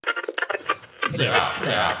Zero.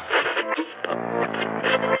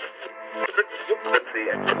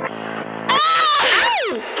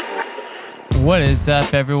 What is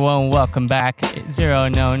up, everyone? Welcome back. Zero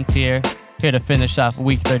Known here to finish off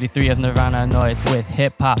week 33 of Nirvana and Noize with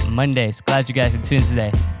Hip Hop Mondays. Glad you guys are tuned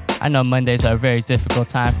today. I know Mondays are a very difficult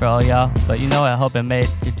time for all y'all, but you know what? I hope it made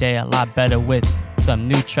your day a lot better with some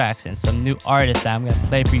new tracks and some new artists that I'm going to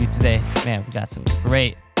play for you today. Man, we got some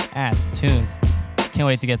great ass tunes. Can't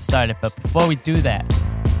wait to get started. But before we do that,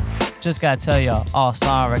 just got to tell y'all, all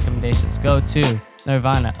song recommendations go to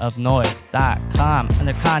nirvanaofnoize.com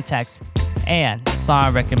under contacts and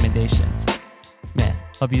song recommendations. Man,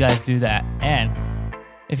 hope you guys do that. And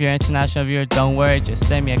if you're an international viewer, don't worry, just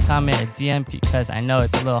send me a comment, a DM, because I know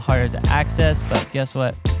it's a little harder to access, but guess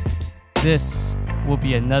what? This will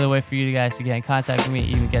be another way for you guys to get in contact with me,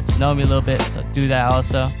 even get to know me a little bit, so do that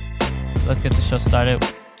also. Let's get the show started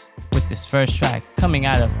with this first track coming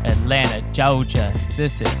out of Atlanta, Georgia.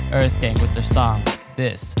 This is EARTHGANG with their song,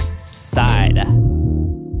 This Side.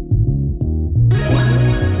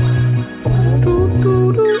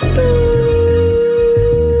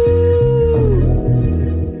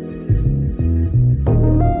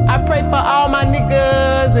 I pray for all my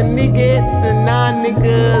niggas and niggas and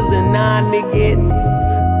non-niggas and non-niggas.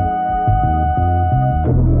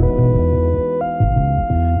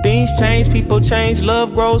 Things change, people change,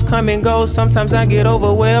 love grows, come and goes. Sometimes I get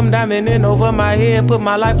overwhelmed, I'm in over my head. Put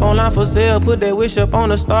my life online for sale, put that wish up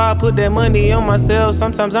on a star, put that money on myself.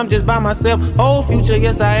 Sometimes I'm just by myself, whole future,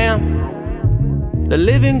 yes I am. The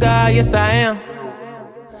living God, yes I am.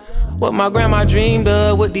 What my grandma dreamed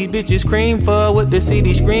of, what these bitches scream for, what the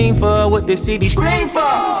city scream for, what the city scream for.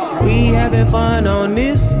 We having fun on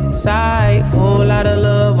this side, whole lot of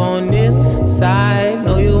love on this side.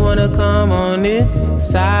 Know you wanna come on this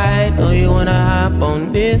side, know you wanna hop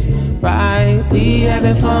on this ride. We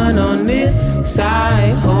having fun on this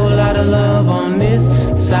side, whole lot of love on this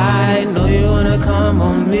side. Know you wanna come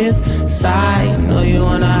on this side, know you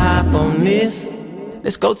wanna hop on this.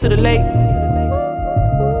 Let's go to the lake.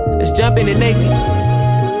 Let's jump in it naked.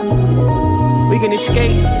 We can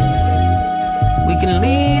escape. We can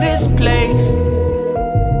leave this place.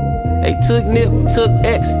 They took Nip, took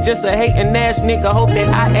X. Just a hating ass nigga, hope that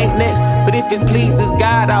I ain't next. But if it pleases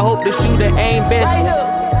God, I hope the shooter aim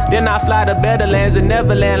best. Then I fly to better lands and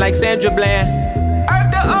Neverland like Sandra Bland.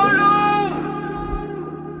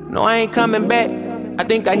 No, I ain't coming back. I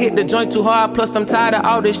think I hit the joint too hard, plus I'm tired of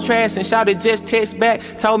all this trash. And shouted just text back,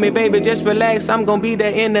 told me baby just relax, I'm gonna be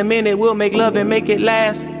there in a minute, we'll make love and make it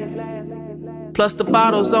last. Plus the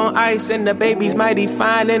bottles on ice and the baby's mighty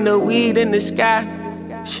fine and the weed in the sky.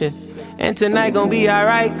 Shit, and tonight gonna be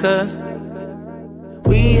alright cause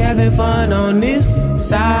we having fun on this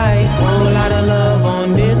side, whole lot of love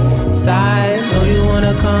on this side. Know you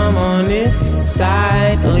wanna come on this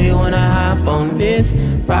side, know you wanna hop on this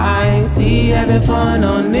ride. We having fun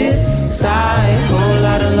on this side, whole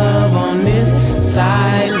lot of love on this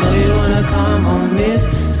side. Know you wanna come on this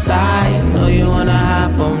side, know you wanna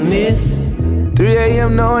hop on this. 3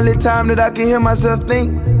 a.m. the only time that I can hear myself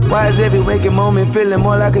think. Why is every waking moment feeling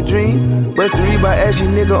more like a dream? Bust the read by ashy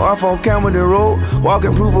nigga off on camera the road.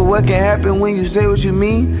 Walking proof of what can happen when you say what you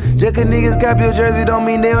mean. Just 'cause niggas cop your jersey don't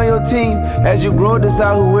mean they on your team. As you grow,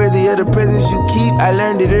 decide who worthy of the presence you keep. I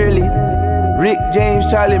learned it early. Rick, James,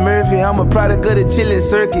 Charlie Murphy, I'm a product of the chillin'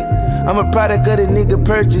 circuit. I'm a product of the nigga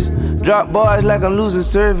purchase. Drop bars like I'm losing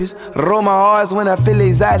service. Roll my R's when I feel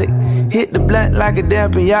exotic. Hit the blunt like a damn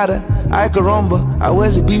pinata. I caramba, I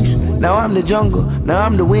was a beast. Now I'm the jungle, now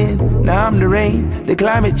I'm the wind, now I'm the rain. The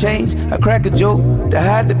climate change, I crack a joke to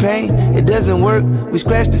hide the pain. It doesn't work, we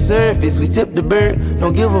scratch the surface, we tip the bird.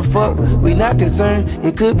 Don't give a fuck, we not concerned,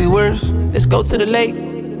 it could be worse. Let's go to the lake.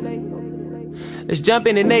 Let's jump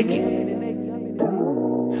in it naked.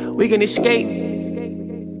 We can escape.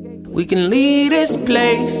 We can leave this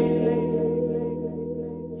place.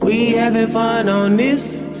 We having fun on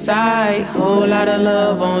this side, whole lot of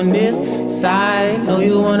love on this side. Know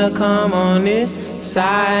you wanna come on this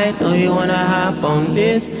side, know you wanna hop on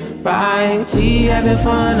this ride. We having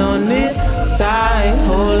fun on this side,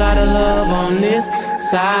 whole lot of love on this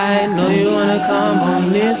side. Know you wanna come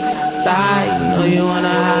on this side, know you wanna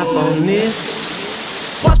hop on this.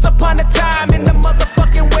 Once upon a time in the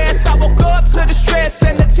motherfucking West, I woke up to the stress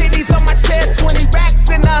and the titties on my chest. 20 racks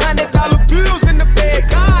and $100 bills in the bed.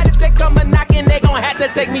 God, if they come a knocking, they gon' have to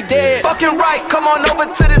take me dead. Fucking right, come on over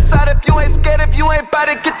to this side. If you ain't scared, if you ain't bout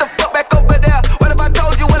it, get the fuck back over there. What if I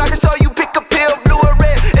told you when I can show you, pick a pill, blue or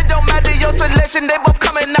red? It don't matter your selection, they both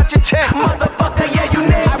coming out your chest. Motherfucker, yeah, you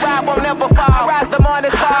next. I ride, won't never fall. I rise the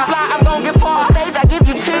morning star. Fly, I'm gon' get far. Stage, I give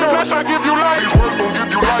you chills. Fresh, I give you life. Gon'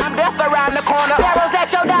 give you life.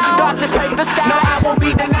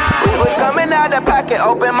 out the pocket.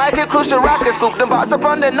 Open mic and crucial rocket. Scoop the box up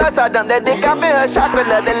on the nuts. I dump that dick up in her shopping.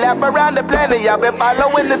 Another lap around the planet. Y'all been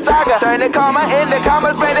following the saga. Turn the comma in the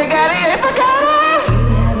commas. Bring the got it. Forgot us. We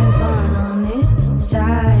having fun on this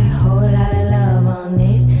side. Whole lot of love on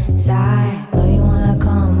this side. Know you wanna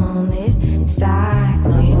come on this side.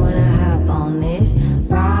 Know you wanna hop on this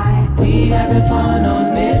ride. We having fun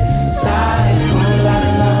on this side. Whole lot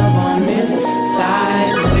of love on this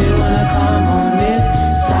side. Know you wanna come on this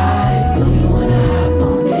side. Know you wanna hop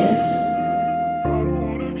on this. I don't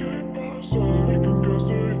wanna get outside,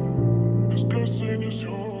 this guessing is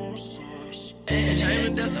your size.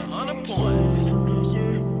 Entertainment, that's 100 points.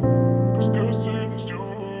 This guessing is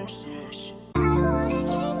your size. I don't wanna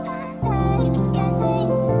keep on saying, guessing.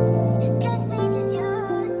 This guessing is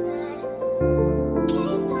yours.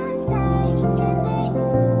 Keep on saying, guessing.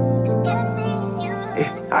 This guessing is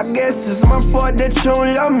yours. I guess it's my fault that you don't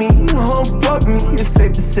love me. You don't fuck me. It's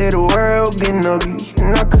safe to say the world getting ugly.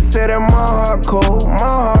 And I could say that my heart cold,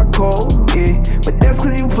 yeah. But that's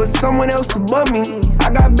cause you put someone else above me. I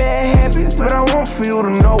got bad habits, but I want for you to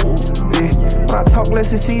know, yeah. When I talk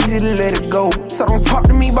less, it's easy to let it go. So don't talk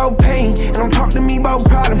to me about pain, and don't talk to me about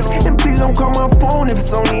problems. And please don't call my phone if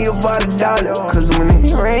it's only about $1. Cause when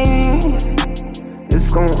it rains, it's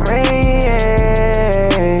gon'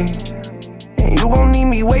 rain. And you gon' need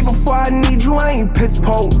me way before I need you, I ain't piss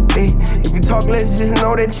poor, eh. If you talk less, just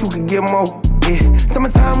know that you could get more, yeah.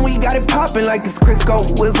 Summertime, we got it poppin' like it's Crisco.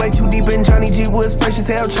 Was way too deep in Johnny G, was fresh as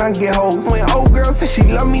hell tryna get hoes. When old girl said she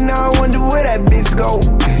love me, now I wonder where that bitch go,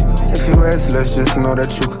 yeah. If you restless, just know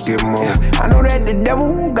that you could get more, yeah. I know that the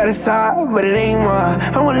devil got a side, but it ain't mine.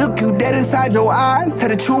 I wanna look you dead inside your eyes, tell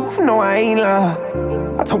the truth, no I ain't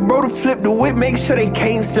lying. I told bro to flip the whip, make sure they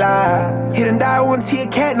can't slide. He done died once, he a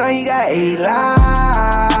cat, now he got 8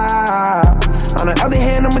 lives. On the other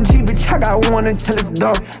hand, I'm a G, bitch, I got one until it's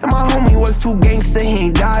done. And my homie was too gangster, he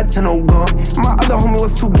ain't died to no gun. And my other homie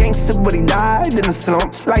was too gangster, but he died in the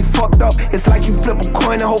slumps. Like fucked up, it's like you flip a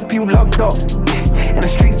coin and hope you lucked up. In the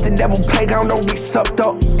streets, the devil playground, don't get sucked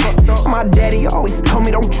up. My daddy always told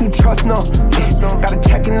me, don't you trust none. Got a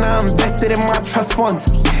check and now I'm invested in my trust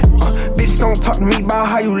funds. Bitch, don't talk to me about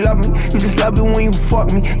how you love me. You just love it when you fuck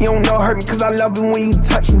me. You don't know hurt me, cause I love it when you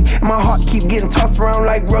touch me. And my heart keep getting tossed around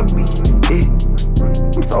like rugby, yeah.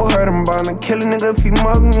 I'm so hurt, I'm bound to kill a nigga if he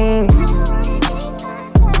mug me.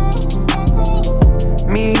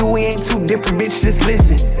 Me and you, we ain't too different, bitch, just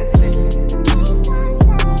listen.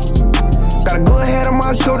 Got a good head on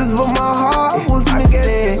my shoulders, but my heart was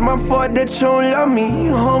missing. It's my fault that you don't love me,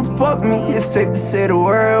 you don't fuck me. It's safe to say the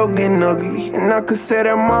world getting ugly. And I could say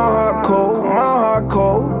that my heart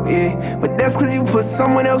cold, yeah. But that's cause you put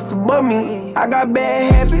someone else above me. I got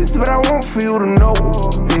bad habits, but I want for you to know,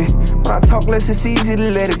 yeah. When I talk less, it's easy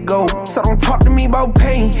to let it go. So don't talk to me about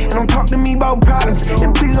pain, and don't talk to me about problems.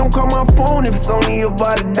 And please don't call my phone if it's only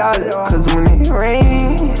about $1. Cause when it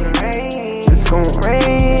rains, it's gon'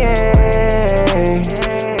 rain.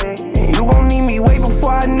 And you gon' need me way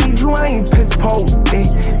before I need you, I ain't piss poor,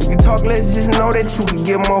 eh. If you talk less, just know that you can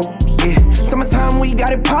get more, yeah. Summertime, we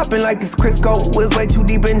got it poppin' like it's Crisco. Was way too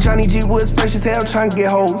deep in Johnny G, was fresh as hell tryna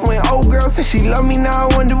get hoes. When old girl said she love me, now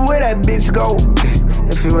I wonder where that bitch go, yeah.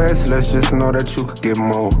 If you restless, just know that you could get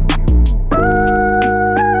more.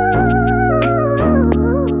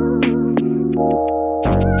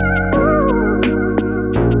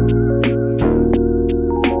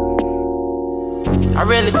 I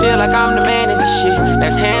really feel like I'm the man in this shit,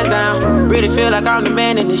 that's hands down. Really feel like I'm the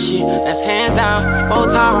man in this shit, that's hands down. Whole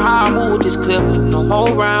time on how I move with this clip, no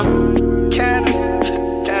more round.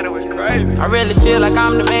 Canada went crazy. I really feel like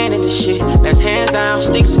I'm the man in this shit, that's hands down.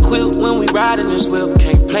 Sticks equipped when we riding this whip,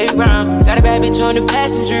 can't play around. Got a bad bitch on the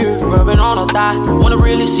passenger, rubbing on her thigh. Wanna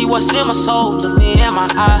really see what's in my soul, look me in my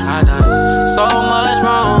eye. I done so much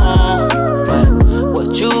wrong, but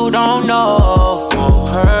what you don't know won't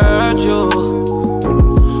hurt you.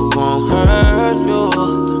 Won't hurt you.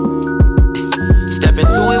 Step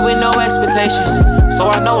into it with no expectations, so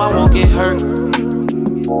I know I won't get hurt.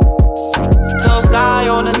 Tough guy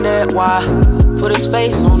on the net, why? Put his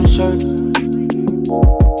face on the shirt.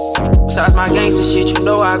 Besides my gangster shit, you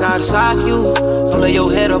know I got a side for you. So lay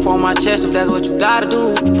your head up on my chest if that's what you gotta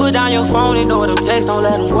do. Put down your phone, ignore them texts, don't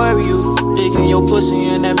let them worry you. Digging your pussy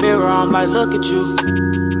in that mirror, I'm like, look at you.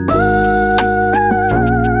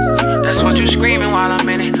 That's what you screaming while I'm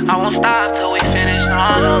in it. I won't stop till we finish,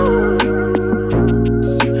 no.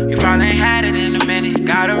 You probably ain't had it in a minute.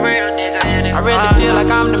 Got a real nigga in it. I really feel like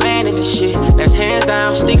I'm the man in this shit. That's hands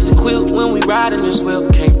down, sticks equipped when we ride in this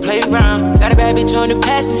whip. Can't play around. Got a bad bitch on the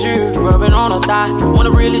passenger, rubbing on her thigh.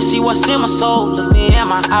 Wanna really see what's in my soul, look me in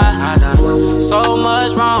my eye. I done so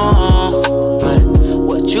much wrong, but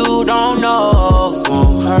what you don't know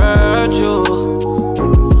won't hurt you,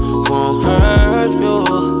 won't hurt you.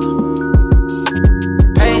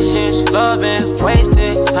 Patience, loving,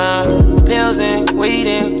 wasted time. Pills and weed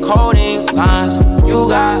and coding lines. You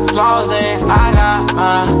got flaws and I got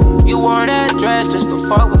mine. You wore that dress just to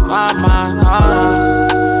fuck with my mind.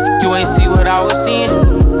 You ain't see what I was seeing.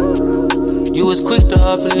 You was quick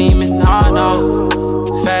to believe me, no.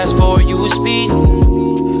 Fast forward, you was speeding.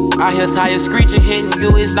 I hear tires screeching, hitting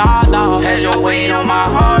you, it's no. Had your weight on my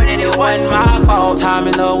heart and it wasn't my fault. Time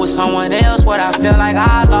in love with someone else, what I feel like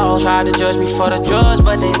I lost. Tried to judge me for the drugs,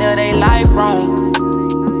 but they live their life wrong.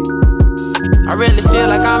 I really feel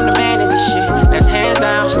like I'm the man in this shit. That's hands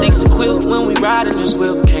down, sticks equipped when we ride in this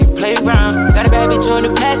whip. Can't play around. Got a bad bitch on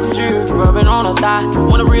the passenger, rubbing on her thigh.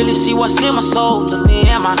 Wanna really see what's in my soul, look me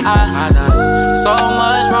in my eye. I done so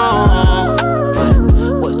much wrong, but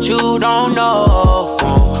what you don't know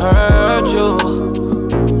won't hurt you,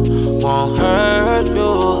 won't hurt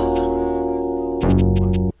you.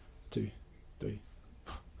 2, 3.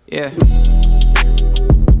 Yeah.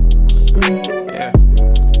 Yeah.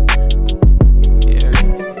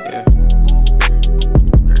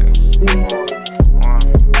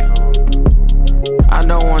 I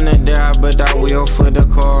don't wanna die, but I will for the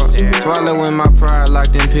cause. Swallowing my pride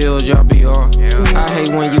like them pills, y'all be off. I hate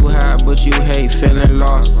when you high, but you hate feeling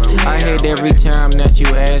lost. I hate every time that you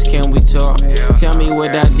ask, can we talk? Tell me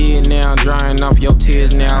what I did now, drying off your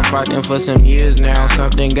tears now. Fighting for some years now,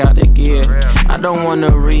 something gotta give. I don't wanna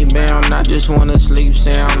rebound, I just wanna sleep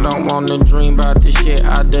sound. Don't wanna dream about the shit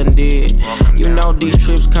I done did. You know these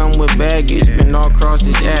trips come with baggage. Been all across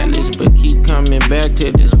this atlas, but keep coming back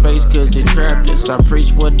to this place cause they trapped us. I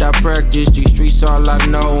preach what I practice, these streets all I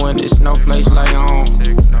know, and it's no place like home.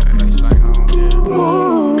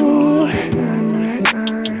 Ooh,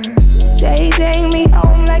 take me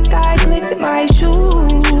home like I clicked my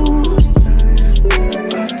shoes.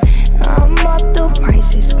 I'm up, the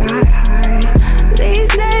prices got high.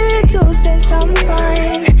 Please save it 2 cents, I'm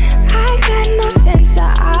fine. I got no sense, I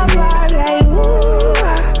vibe like ooh,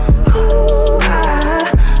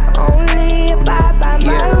 only abide by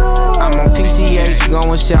my rules. I'm on PCH,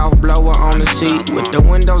 going south, blower on the seat. With the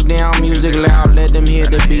windows down, music loud, let them hear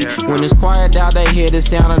the beat. When it's quiet out, they hear the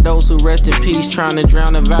sound of those who rest in peace. Trying to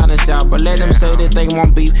drown the violence out, but let them say that they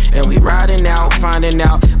want beef. And we riding out, finding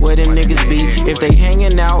out where them niggas be. If they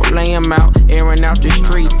hanging out, lay them out, airing out the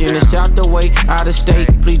street. Then it's out the way, out of state,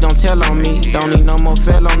 please don't tell on me. Don't need no more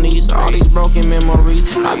felonies, all these broken memories.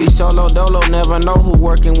 I be solo dolo, never know who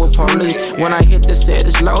working with police. When I hit the set,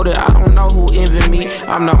 it's loaded, I don't know who envy me.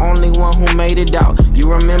 I'm the only one who made it out. You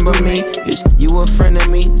remember me? Is you a friend of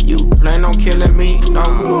me? You plan on killing me? No.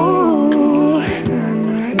 Ooh,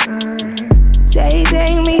 take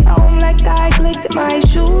me home like I clicked my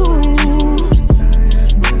shoes.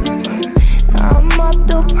 I'm up,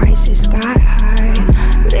 the prices got high.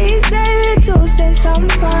 Please save it 2 cents, I'm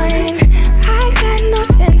fine. I got no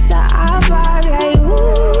sense, I vibe like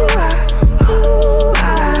ooh,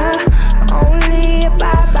 only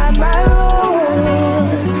abide by my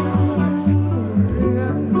rules.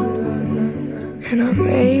 And I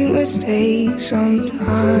make mistakes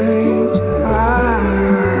sometimes.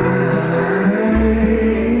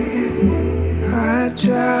 I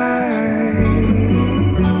try.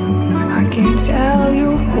 I can't tell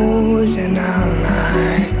you who's in our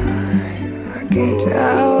life. I can't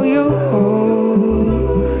tell you who.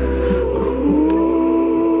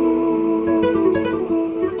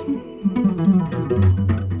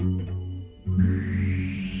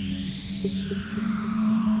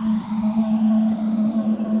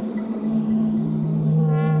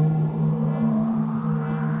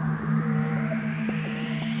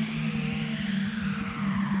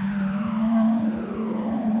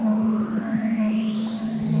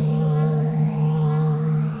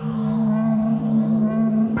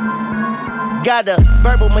 Got a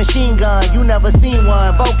verbal machine gun, you never seen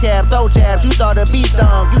one. Vocab, throw jabs, you thought a beat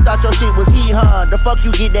stung. You thought your shit was heat, huh? The fuck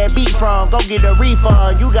you get that beat from? Go get a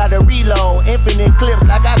refund, you gotta reload. Infinite clips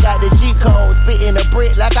like I got the G code. Spitting a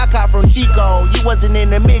brick like I caught from Chico. You wasn't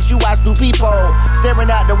in the mix, you watched through peephole.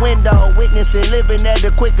 Staring out the window, witnessing, living at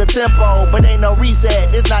a quicker tempo. But ain't no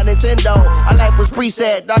reset, it's not Nintendo. Our life was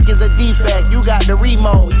preset, dark is a defect. You got the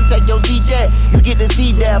remote, you take your C-Jet, you get the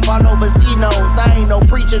C-Def all over C-Notes. I ain't no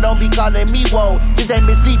preacher, don't be calling me whoa. This ain't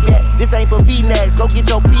mislead yet, this ain't for V-necks. Go get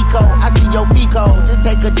your Pico, I see your Pico. Just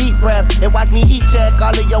take a deep breath and watch me heat check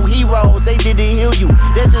all of your heroes. They didn't heal you,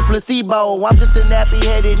 this is placebo. I'm just a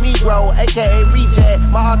nappy-headed Negro, aka reject.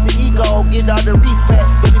 My alter ego, get all the respect.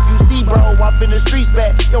 But if you see, bro, I'm in the streets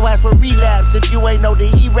back. Your ass for relapse. If you ain't know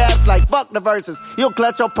that he raps, like fuck the verses. You'll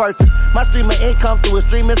clutch your purses. My streaming income through a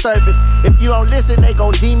streaming service. If you don't listen, they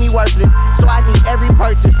gon' deem me worthless. So I need every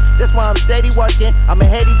purchase. That's why I'm steady working. I'm a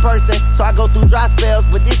heady person, so I go through dry spells.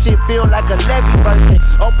 But this shit feel like a levee bursting.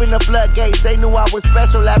 Open the floodgates. They knew I was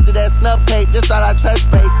special after that snub tape. Just thought I'd touch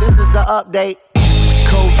base. This is the update.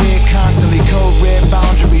 COVID constantly, code red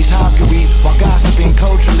boundaries. How can we, while gossiping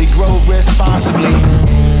culturally, grow responsibly?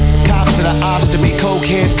 Cops are the ops to me, coke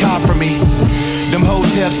heads cop for me. Them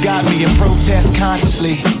hotels got me in protest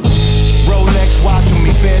consciously. Rolex watching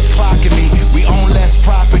me, feds clocking me. We own less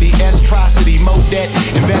property, atrocity, more debt,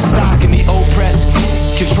 invest stock in the oppressed.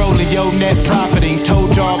 Controlling your net profiting.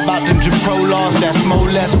 Told y'all about them Jim Crow laws, that's more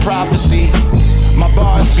less prophecy. My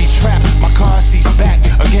bars be trapped, my car seats back.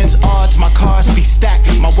 Against odds, my cars be stacked.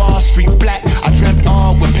 My Wall Street black, I dreamt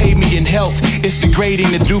all would pay me in health. It's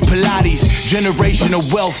degrading to do Pilates, generational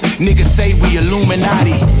wealth. Niggas say we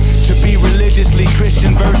Illuminati. To be religiously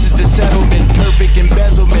Christian versus the settlement. Perfect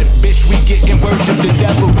embezzlement, bitch, we getting worship the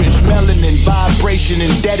devil. Rich melanin, vibration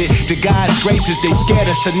indebted to God's graces. They scared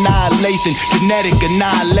us annihilation, genetic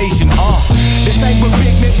annihilation. This ain't what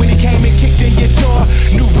Big meant when he came and kicked in your door.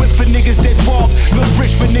 New whip for niggas that walk, look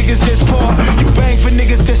rich for niggas that's poor. You bang for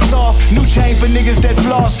niggas that's soft, new chain for niggas that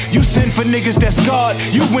floss. You sin for niggas that's scarred,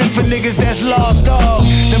 you win for niggas that's lost.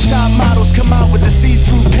 Them top models come out with the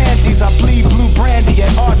see-through panties. I bleed blue brandy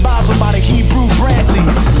at Art Basel by the Hebrew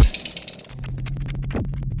Bradleys.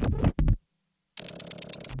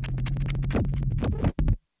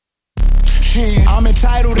 I'm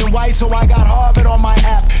entitled and white, so I got Harvard on my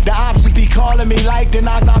app. The ops be calling me like the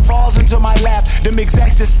knock falls into my lap. Them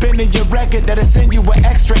execs is spinning your record that'll send you an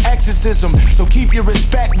extra exorcism. So keep your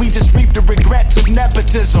respect, we just reap the regrets of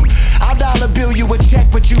nepotism. I'll dollar bill you a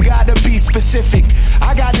check, but you gotta be specific.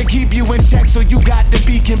 I got to keep you in check, so you got to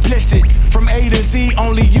be complicit. From A to Z,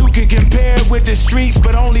 only you can compare with the streets,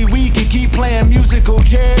 but only we can keep playing musical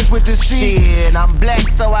chairs with the seats. Shit, I'm black,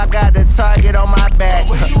 so I got a target on my back.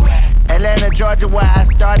 Atlanta, Georgia, where I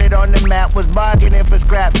started on the map, was bargaining for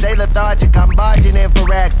scraps. They lethargic, I'm barging in for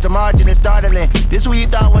racks. The margin is startling. This who you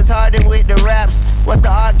thought was harder with the raps. What's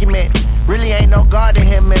the argument? Really ain't no guard in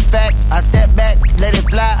him. In fact, I step back, let it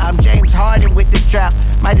fly. I'm James Harden with this trap.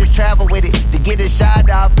 Might just travel with it to get a shot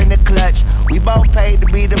off in the clutch. We both paid to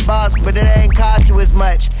be the boss, but it ain't cost you as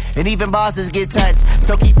much. And even bosses get touched.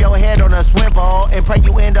 So keep your head on a swivel and pray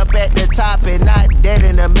you end up at the top and not dead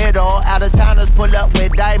in the middle. Out of towners pull up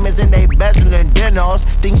with diamonds in they bezel and dinners.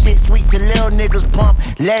 Think shit sweet to little niggas pump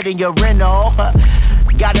lead in your rental.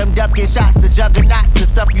 Got them ducking shots, the juggernaut to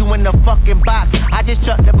stuff you in the fucking box. I just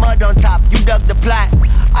chucked the mud on top, you dug the plot.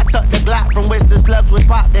 I took the Glock from which the slugs was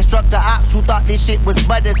popped. That struck the ops who thought this shit was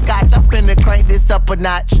butterscotch. I'm finna crank this up a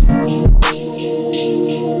notch.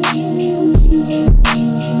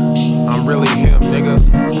 I'm really him, nigga.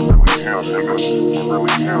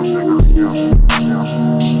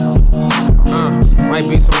 Might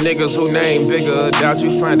be some niggas who name bigger. Doubt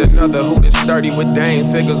you find another who is sturdy with Dame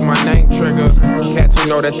figures. My name trigger. Cats who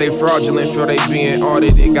know that they fraudulent feel they being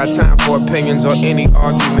audited. Got time for opinions or any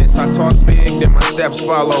arguments. I talk big, then my steps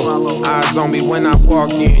follow. Eyes on me when I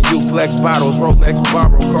walk in. You flex bottles, Rolex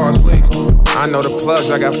borrow, cars leased. I know the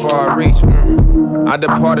plugs, I got far reach. I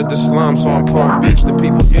departed the slums on Park Beach. The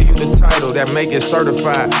people give you the title that make it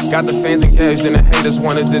certified. Got the fans engaged and the haters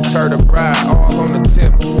wanna deter the bride. All on the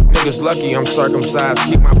tip. Niggas lucky I'm circumcised.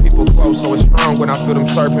 Keep my people close so it's strong when I feel them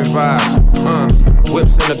serpent vibes.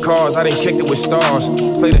 Whips in the cars, I done kicked it with stars.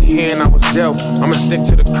 Play the hand I was dealt, I'ma stick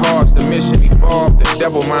to the cards. The mission evolved, the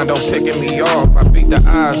devil mind don't picking me off. I beat the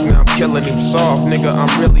eyes, now I'm killing him soft. Nigga,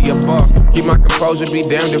 I'm really a boss. Keep my composure, be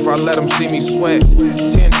damned if I let them see me sweat.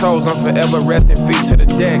 10 toes, I'm forever resting, feet to the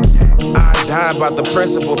deck. I die by the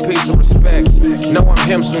principle, peace and respect. Know I'm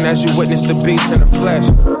him soon as you witness the beast in the flesh.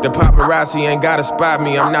 The paparazzi ain't gotta spot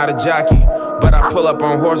me, I'm not a jockey. But I pull up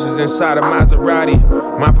on horses inside a Maserati.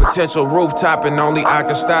 My potential rooftop and only I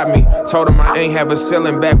can stop me. Told them I ain't have a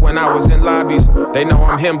ceiling back when I was in lobbies. They know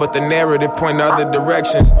I'm him, but the narrative point other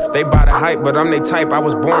directions. They buy the hype, but I'm they type. I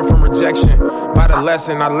was born from rejection. By the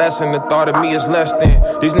lesson, I lessen the thought of me is less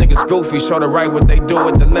than. These niggas goofy, show the right what they do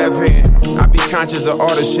with the left hand. I be conscious of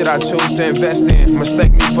all the shit I choose to invest in.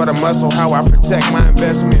 Mistake me for the muscle, how I protect my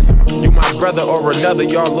investments. You my brother or another,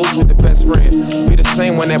 y'all lose with the best friend. Be the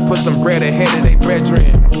same one that put some bread ahead of they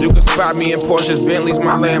brethren. You can spot me in Porsches, Bentleys,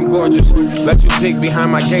 my lamb gorgeous. Let you pick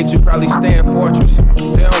behind my gate, you probably stand fortress.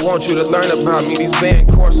 They don't want you to learn about me, these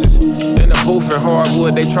band courses. In the booth in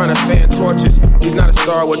hardwood, they tryna fan torches. He's not a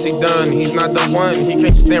star, what's he done? He's not the one, he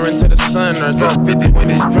can't stare into the sun or drop 50 when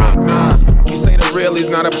he's drunk, nah. He say the real, he's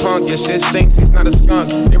not a punk, and shit stinks, he's not a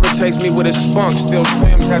skunk. Irritates me with his spunk, still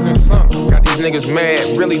swims, hasn't sunk. Got these niggas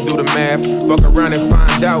mad, really do the math. Fuck around and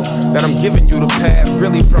find out that I'm giving you the path.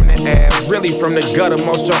 Really from the ab, really from the gutter.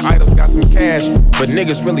 Most your idols got some cash, but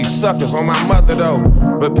niggas really suckers on my mother though.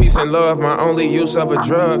 But peace and love, my only use of a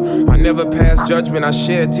drug. I never passed judgment, I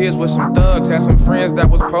shed tears with some thugs. Had some friends that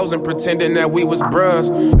was posing, pretending that we was bros.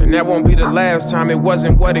 And that won't be the last time, it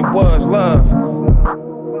wasn't what it was, love.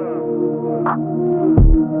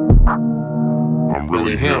 I'm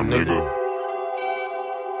really him, nigga.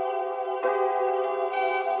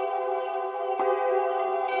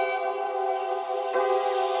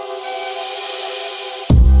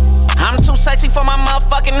 I'm too sexy for my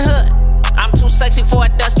motherfucking hood. I'm too sexy for a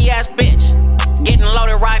dusty ass bitch. Getting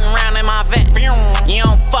loaded, riding around in my Vert. You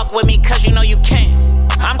don't fuck with me cause you know you can't.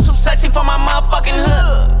 I'm too sexy for my motherfucking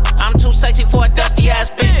hood. I'm too sexy for a dusty ass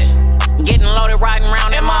bitch. Getting loaded, riding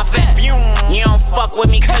around in my Vert. You don't fuck with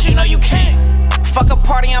me cause you know you can't. Fuck a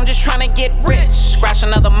party, I'm just tryna get rich. Scratch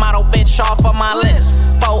another model bitch off of my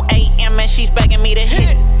list. 4 a.m. and she's begging me to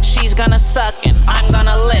hit. She's gonna suck and I'm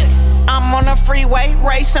gonna lick. I'm on the freeway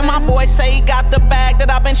racing. My boy say he got the bag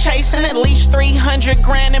that I've been chasing. At least 300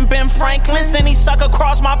 grand in Ben Franklin's. And he suck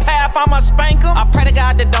across my path, I'ma spank him. I pray to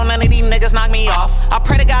God that don't none of these niggas knock me off. I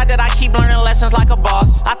pray to God that I keep learning lessons like a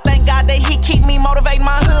boss. I thank God that he keep me motivating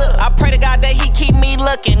my hood. I pray to God that he keep me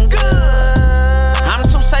looking good. I'm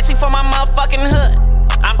too sexy for my motherfucking hood.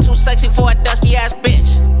 I'm too sexy for a dusty ass bitch.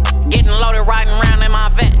 Getting loaded, riding around in my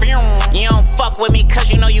Vert. You don't fuck with me cause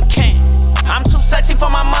you know you can't. I'm too sexy for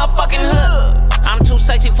my motherfucking hood. I'm too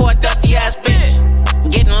sexy for a dusty ass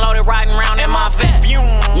bitch. Getting loaded, riding around in my Vert.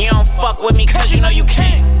 You don't fuck with me cause you know you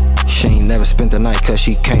can't. She ain't never spent the night cause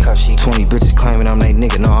she can't. 20 bitches claiming I'm they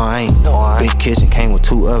nigga, no I ain't. Big kitchen came with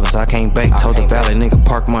 2 ovens, I can't bake. Told the valet nigga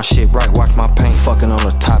park my shit right, watch my paint. Fucking on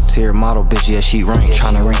the top tier model bitch, yeah she rank.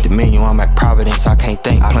 Tryna read the menu, I'm at Providence, I can't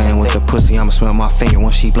think. Playing with the pussy, I'ma smell my finger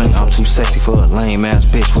when she blink. I'm too sexy for a lame ass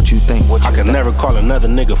bitch, what you think? I could never call another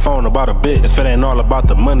nigga phone about a bitch. If it ain't all about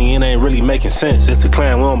the money, it ain't really making sense. It's the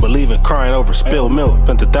clan, we don't believe in crying over spilled milk.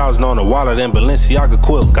 Spent 1,000 on a wallet and Balenciaga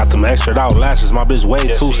quilt. Got them extra out lashes, my bitch way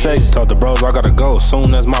too sexy. Told the bros I gotta go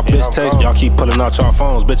soon as my bitch text. Y'all keep pulling out y'all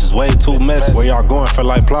phones, bitches way too messy. Where y'all going for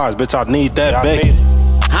like plies, bitch I need that bacon.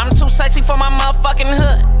 I'm too sexy for my motherfucking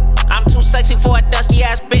hood. I'm too sexy for a dusty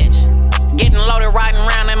ass bitch. Getting loaded, riding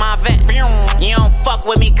around in my Vert. You don't fuck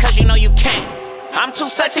with me cause you know you can't. I'm too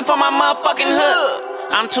sexy for my motherfucking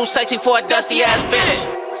hood. I'm too sexy for a dusty ass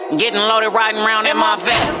bitch. Getting loaded, riding around in my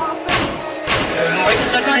Vert. Wait to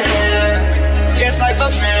touch my hand. Yes, I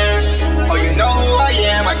fuck friends. Oh, you know who I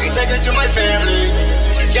am. I can't take her to my family.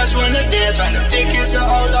 She just wanna dance. On the dick is a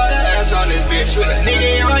whole lot of ass on this bitch. With a nigga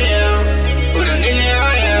here I am. With a nigga here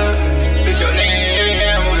I am. Bitch, your nigga here I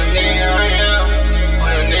am. With a nigga here I am.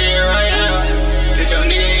 With a nigga here I am. Bitch, your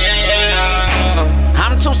nigga here I am.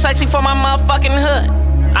 I'm too sexy for my motherfucking hood.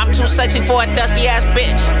 I'm too sexy for a dusty ass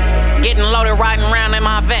bitch. Getting loaded, riding around in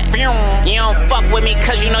my Vert. You don't fuck with me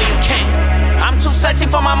cause you know you can't. I'm too sexy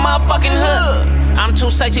for my motherfucking hood. I'm too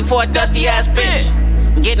sexy for a dusty ass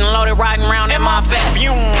bitch. Getting loaded, riding around in my Vert.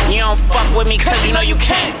 You don't fuck with me cause you know you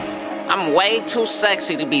can't. I'm way too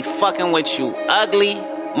sexy to be fucking with you ugly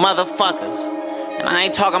motherfuckers. And I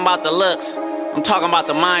ain't talking about the looks. I'm talking about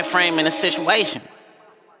the mind frame and the situation.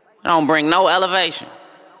 I don't bring no elevation.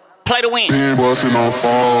 Play to win. Pin bustin' on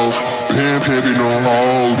falls, pin pimpin' on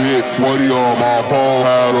hoes. Hit 40 on my ball,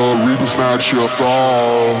 had a Reaper snatch your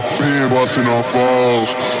soul. Pin bustin' on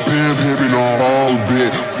falls, pin pimpin' on hoes.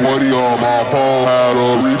 Bit 40 on my ball, had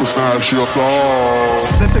a Reaper snatch your soul.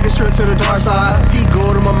 Let's take a trip to the dark side.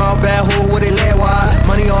 T-gold in my mouth, bad hole with it leg wide.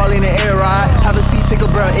 Money all in the air ride. Have a seat, take a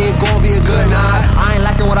breath, it gon' be a good night. I ain't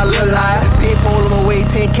liking what I look like. Big pole on my way,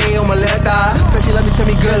 10K on my left eye. Said she let me tell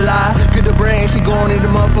me good lie. Get the brain, she going in the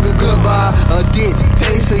motherfucker goodbye. A dick,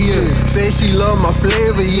 taste of yeah. Say she love my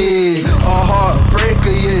flavor, yeah. A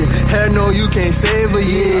heartbreaker, yeah. Hell no, you can't save her,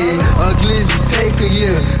 yeah. A glizzy taker,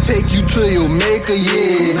 yeah. Take you to your maker,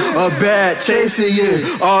 yeah. A bad chaser,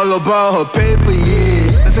 yeah. All about her paper,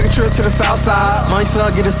 yeah. Let's take a trip to the south side. My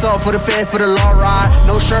son get a salt for the fed for the long ride.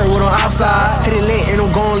 No shirt with on outside. Hit it lit and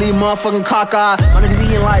I'm gon' leave motherfucking cockeyed. My niggas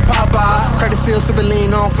eating like Popeye. Credit still sippin'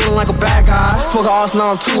 lean on, feeling like a bad guy. Smoke a arse,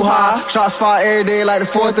 now I'm too high. Shots fired every day like the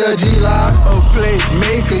 4th of July.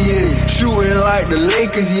 playmaker, yeah. Shooting like the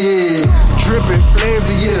Lakers, yeah. Dripping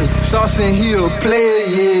flavor, yeah. Sauce and he a player,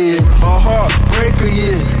 yeah. A heartbreaker,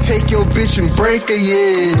 yeah. Take your bitch and break her,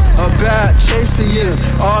 yeah. A bad chaser, yeah.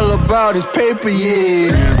 All about his paper,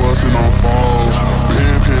 yeah. Been bustin' on falls,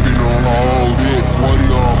 been pimping on hoes. Hit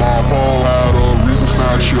 40 on my ball, had a Reaper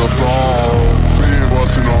snatch your soul. Been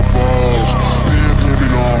bustin' on falls, been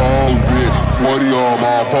pimping on hoes. Bit 40 on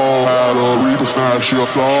my ball, had a Reaper snatch your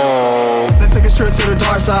soul. Let's take a trip to the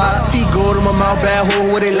dark side. T-gold in my mouth, bad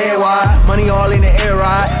hole with it leg wide. Money all in the air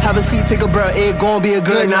ride. Have a seat, take a breath, it gon' be a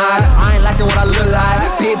good night. I ain't liking what I look like.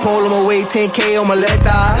 Big pole on my way, 10K on my left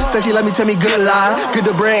thigh. Said she let me tell me good lie. Get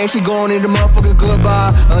the bread and she going in the motherfucking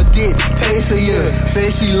goodbye. A dick taster, yeah. Say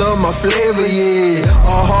she love my flavor, yeah.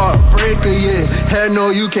 A heartbreaker, yeah. Hell no,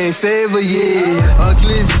 you can't save her, yeah. A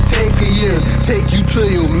glizzy taker, yeah. Take you to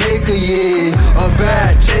your maker, yeah. A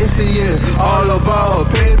bad chaser, yeah. All about her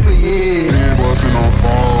paper, yeah. Been bustin' on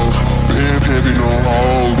falls, been pimping on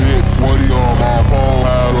hoes. Hit 40 on my ball,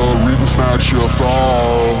 had a Reaper snatch your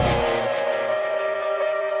soul.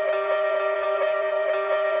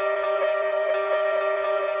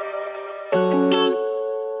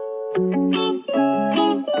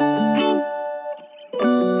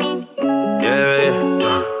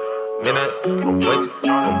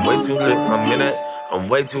 I'm way too lit, I'm in that. I'm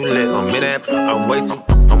way too lit, I'm in that.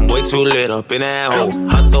 I'm way too lit up in that hole.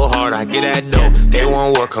 Hustle hard, I get that dough. They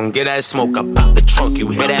want work, come get that smoke. I pop the trunk, you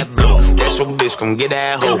hear that blow. That's your bitch, come get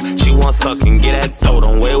that hoe. She want suck and get that toe.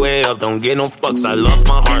 Don't way up, don't get no fucks. I lost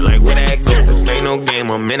my heart, like where that go? This ain't no game,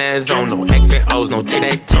 I'm in that zone. No X and O's, no take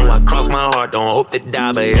that toe. I cross my heart, don't hope to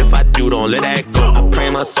die, but if I do, don't let that go. I pray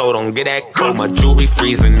my soul, don't get that cold. My jewelry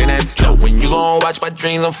freezing in that slow. When you gon' watch my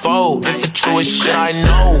dreams unfold, this the truest shit I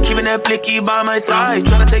know. Keeping that blicky by my side,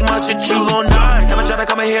 tryna take my shit, you gon' die. Never tryna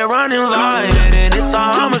come in here running vibe, and it's a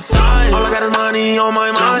homicide. All I got is money on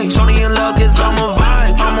my mind. Shorty in love, cause I'm a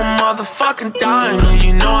vibe. I'm a motherfucking dime, and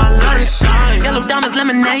you know I love to shine. Yellow diamonds,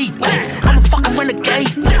 lemonade. I'm a fucking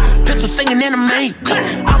renegade. Pistol singing anime.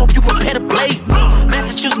 I hope you prepare to play.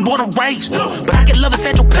 Massachusetts born and raised, but I get love at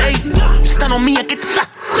Central Pay. You stun on me, I get the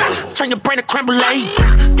turn your brain to creme brulee.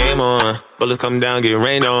 Game on, bullets come down, get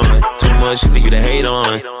rained on. Too much shit for you to hate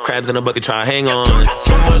on. Crabs in a bucket, try hang on.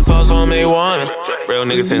 Too much sauce on me one. Real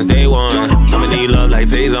nigga since day one. I'ma need love like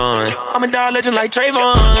phase on. I'm a dog legend like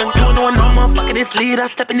Trayvon. You don't know no motherfucker this lead. I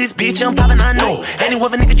step in this bitch, I'm poppin', I know. Any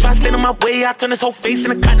other nigga try stand in my way, I turn this whole face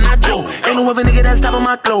in a cotton eye Joe. Ain't no other nigga that's top of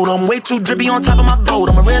my clothes. I'm way too drippy on top of my boat.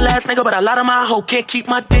 I'm a real ass nigga, but a lot of my hoe can't keep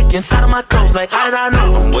my dick inside of my clothes. Like how did I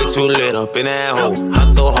know? I'm way too lit up in that hole.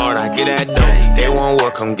 Hustle hard, I get that dough. They won't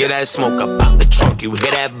work, come get that smoke. I pop the trunk, you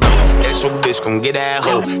hear that blow. That's your bitch, come get that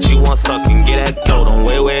hoe. She want suck and get that dough. Don't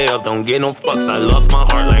way up, don't get no fucks. I lost my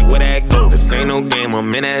heart, like where that go? This ain't no game,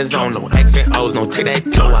 I'm in that zone. No X and O's, no take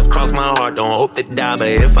that toe. I cross my heart, don't hope to die, but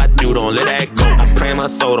if I do, don't let that go. I pray my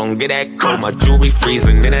soul, don't get that cold. My jewelry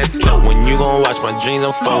freezing in that slow. When you gon' watch my dreams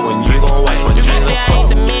unfold, when you gon' watch my dreams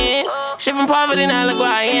unfold. Shit from poverty, now look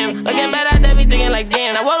where I am. Looking back at everything like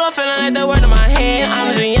damn. I woke up feeling like the word in my hand.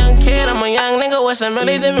 I'm just a young kid, I'm a young nigga with some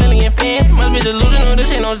millions and million fans. Must be delusional,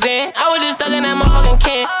 this ain't no Zen. I was just stuck in that motherfucking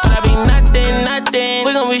can. But I be nothing.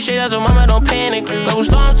 We gon' be shit, that's what mama don't panic. Global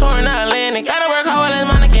storm touring out Atlantic. Gotta work hard while this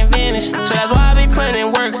money can vanish. So that's why I be putting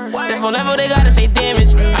in work. Therefore level, they gotta say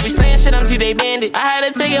damage. I be saying shit, I'm T-Day bandit. I had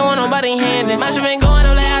to take it when nobody handed. My shit been going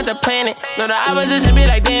up like out the planet. No, the opposition be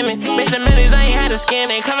like damn it. Make some millions, I ain't had to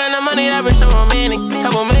scam it. Covering the money that be so romantic.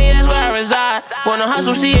 Couple million, that's where I reside. Wanna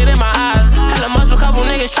hustle, see it in my eyes. Had a muscle, couple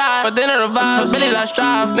niggas try, but then it revives. Billies I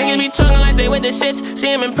strive. Niggas be talking like they with the shits.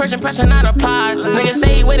 See him in person, pressure not applied. Niggas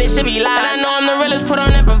say he with it, shit be lied. And I know I'm the realest, put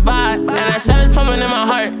on and provide. And that savage pumping in my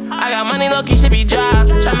heart. I got money, low-key, shit be dry.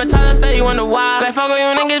 Traumatized, steady, wonder why. Like fuck on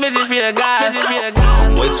you niggas, bitches be the guys.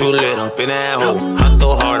 I'm way too lit up in that hole.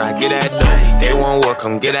 Hustle hard, I get that dough. They won't work,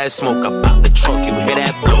 come get that smoke. I pop the trunk, you hear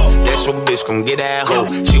that blow. That's your bitch, come get that hoe.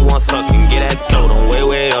 She want suck and get that dough. Don't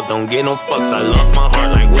way up, don't get no fucks. I lost my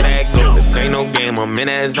heart, like where that go? This ain't no game, I'm in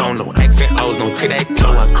that zone. No X and O's, don't take that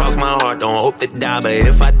toe. I cross my heart, don't hope to die, but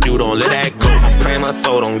if I do, don't let that go. I pray my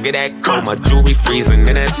soul, don't get that cold. My jewelry freezing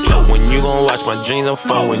in that slow. When you gon' watch my dreams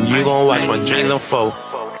unfold, when you gon' watch my dreams unfold.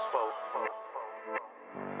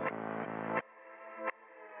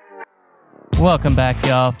 Welcome back,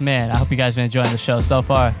 y'all. Man, I hope you guys been enjoying the show so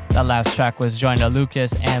far. That last track was Joyner,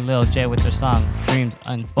 Lucas, and Lil J with their song Dreams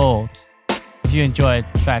Unfold. If you enjoyed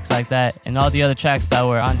tracks like that and all the other tracks that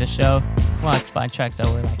were on this show, you want to find tracks that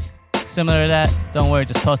were like similar to that, don't worry,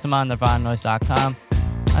 just post them on NirvanaNoise.com.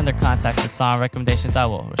 Under contacts and song recommendations, I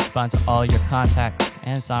will respond to all your contacts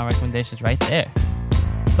and song recommendations right there.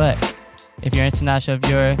 But If you're an international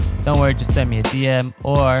viewer, don't worry, just send me a DM,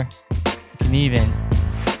 or you can even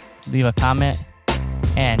leave a comment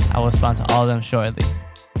and I will respond to all of them shortly.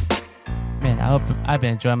 Man, I hope I've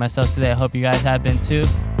been enjoying myself today. I hope you guys have been too.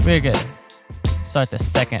 We're gonna start the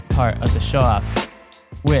second part of the show off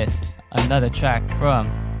with another track from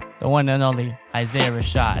the one and only Isaiah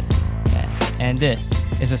Rashad. And this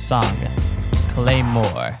is a song,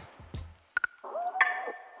 Claymore.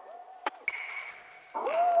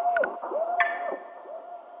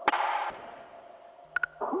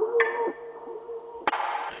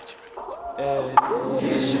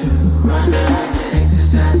 Run down the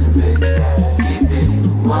exercise and keep it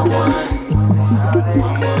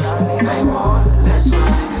 1-1. Claymore, let's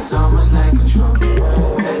swing. It's almost like control.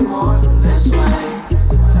 Claymore, let's swing.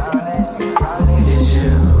 It's you.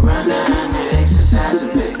 Run down the exercise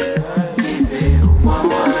and keep it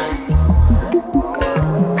 1-1.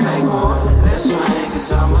 Claymore, let's swing.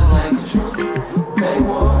 It's almost like control.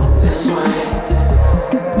 Claymore, let's swing.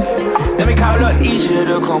 Let me call up easier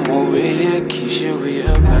to come over here. Keisha, we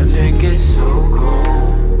about to get so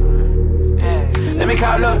cold. Yeah. Let me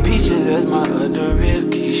call up Peaches, that's my other real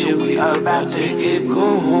Keisha, we about to get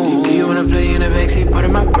cold. Do you wanna play in the backseat, part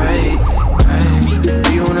of my ride?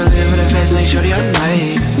 Do you wanna live in the fast lane, shorty, all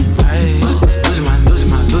night?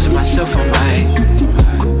 Losing myself on my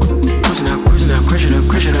cruising out,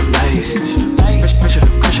 crushing up, nice. Crushing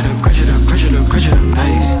up,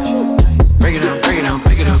 nice. Break it down,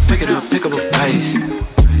 pick up a pace.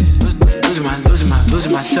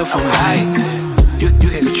 Losing myself on high. You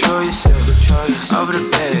can control yourself. Over the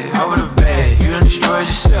bag, you done destroyed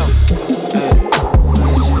yourself.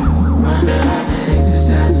 Run down the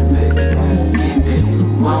exercise and keep it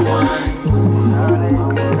 1-1.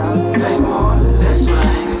 Claymore, let's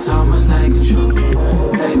swing. It's almost like control.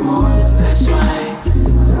 Claymore, let's swing.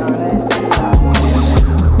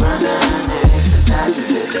 Run down the exercise and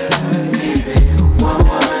keep it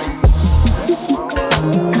 1-1.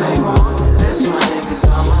 Claymore, let's swing. It's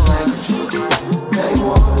almost like control.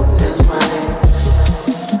 Claymore, let's swing.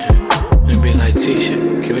 It be like Tisha,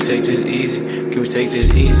 can we take this easy? Can we take this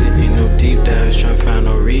easy? Ain't no deep dives, tryna find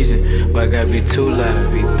no reason why I gotta be 2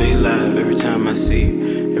 live, be 3 live every time I see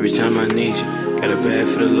you, every time I need you. Got a bag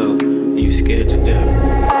for the low, and you scared to death.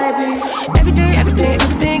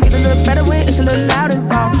 Everything get a little better when it's a little loud and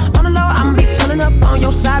raw. On the low, I'ma be pulling up on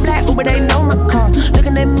your side, black Uber, they know my car.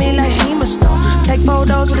 Looking at me like he must star. Take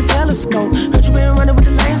photos with a telescope. Heard you been running with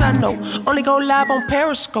the lanes, I know. Only go live on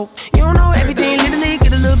Periscope. You don't know everything, literally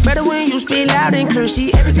get a little better when you speak loud and clear.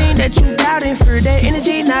 See everything that you doubting for. That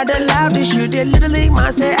energy not allowed this year. That literally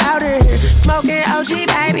mindset out of here. Smoking OG,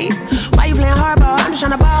 baby. Why you playing hardball? I'm just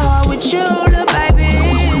tryna ball hard with you, little baby.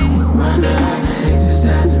 Run down the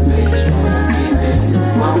exercise and keep it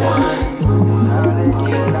 1-1.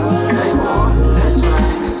 Claymore, let's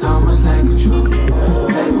swing. It's almost like control.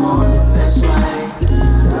 Claymore, let's swing.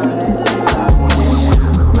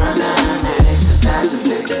 Run down the exercise and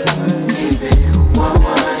keep it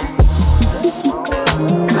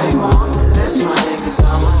 1-1. Claymore, let's swing. It's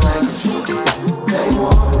almost like control.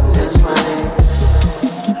 Claymore, let's swing.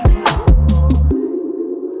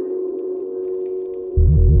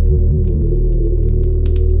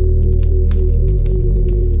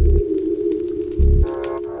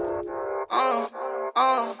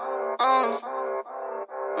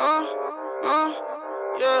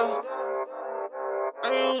 Yeah.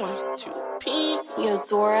 Yo,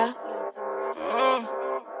 Zora.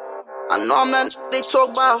 I know I'm that they talk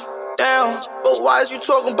about. Damn, but why is you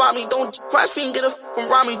talking about me? Don't crack fiend, get a from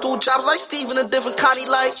around me. Do jobs like Steve in a different Connie,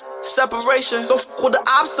 like separation. Don't fuck with the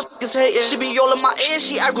ops, the fuck is hating. She be all in my ear,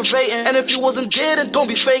 she aggravating. And if you wasn't dead, then don't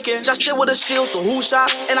be faking. Just sit with a shield, so who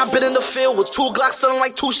shot? And I been in the field with 2 Glocks, selling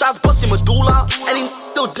like 2 shots, busting medulla. And he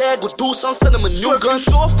still dead, go do something, send him a new gun.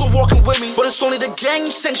 Soft, don't walking with me, but it's only the gang,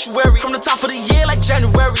 sanctuary. From the top of the year, like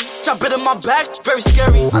January. Chop bit in my back, very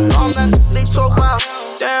scary. I know I'm that they talk about.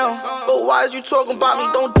 Damn, but why is you talking about me?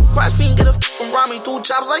 Don't crack fiend, get a from around me. Do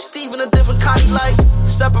jobs like Steve in a different Connie, like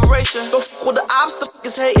separation. Don't fuck with the ops, the fuck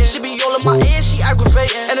is hating. She be all in my ear, she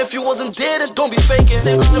aggravating. And if you wasn't dead, then don't be faking.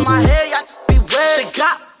 Say in my hair, yeah, be red. She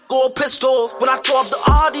got go pissed off. When I throw up the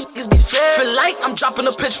R, these niggas be fair. Feel like I'm dropping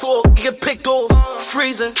a pitchfork, get picked off.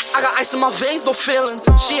 Freezing, I got ice in my veins, no feelings.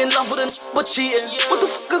 She in love with a but cheating. What the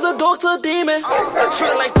fuck is a dog to a demon?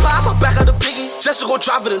 Feeling like Pop, I back out the biggie. Just to go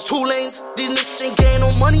drive it in 2 lanes. These niggas ain't getting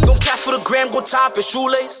no money. Don't cap for the gram, go top it,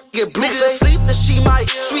 shoelace. Get blue face, sleep, then she might.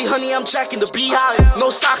 Sweet honey, I'm jacking the beehive. No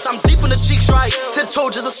socks, I'm deep in the cheeks, right? Tiptoe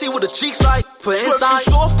just to see what the cheeks like. But inside,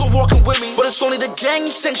 you soft for walking with me. But it's only the gang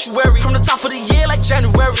in sanctuary. From the top of the year like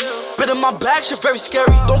January. Bit in my bag, shit very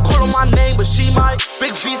scary. Don't call her my name, but she might.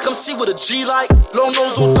 Big V's come see what a G like. Long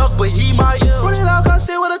nose will duck, but he might. Run it out, come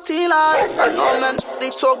see what a T like. I know that they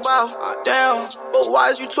talk about. Damn, but why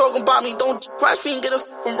is you talking about me? Don't crack fiend, get a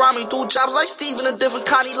from Remi. Do jobs like Steve in a different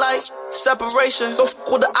Kanye like. Separation. Don't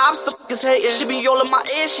fuck with the ops, the f*** is hating. She be all in my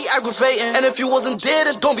ear, she aggravating. And if you wasn't dead,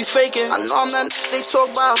 then don't be faking. I know I'm that they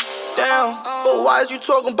talk about. Damn, but why is you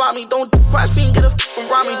talking about me? Don't crack fiend, get a from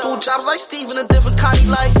Remi. Do jobs like Steve in a different Kanye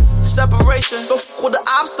like. Separation. Don't fuck with the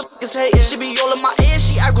ops, the f*** is hating. She be all in my ear,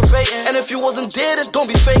 she aggravating. And if you wasn't dead, then don't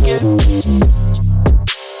be faking.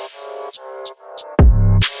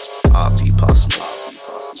 RP possible.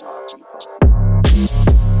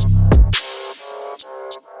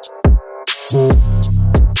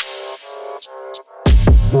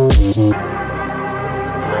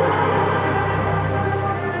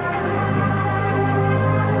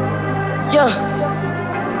 Yeah.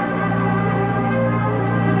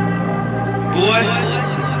 Boy,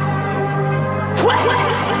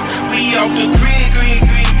 we off the grid,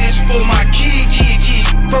 this for my kid.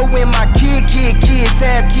 For when my kids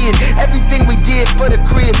have kids. Everything we did for the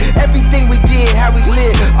crib, everything we did, how we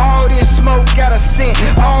live. All this smoke got a scent,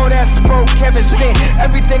 all that smoke Kevin sent.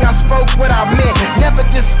 Everything I spoke, what I meant. Never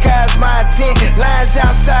disguised my intent. Lines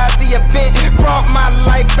outside the event, brought my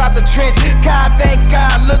life out the trench. God, thank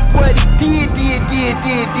God, look what he did.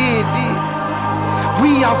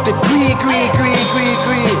 We off the grid.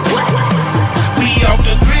 We off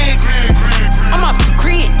the grid. I'm off the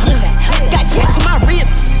grid. Got tats on my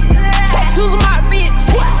ribs, tattoos on my ribs.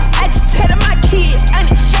 I just tatted my kids. I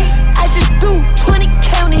just do 20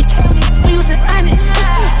 county. We was honest.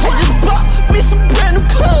 I just bought me some brand new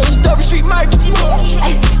clothes. Dover Street Market.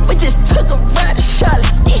 We just took a ride to Charlotte.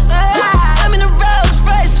 I'm in the Rolls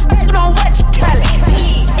Royce. You don't watch Cali.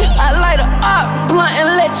 I light her up, blunt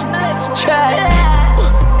and let you try it.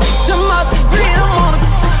 I'm off the grid. I'm on the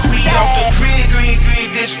We off the grid.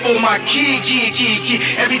 This for my kid.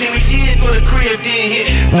 Everything we did for the crib did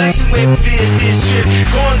hit. Flexing with Vert this trip.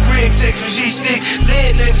 Going grid, sex with G-sticks.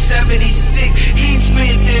 Lit nigga 76. Heat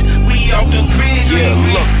spit it. We off the grid. Yeah,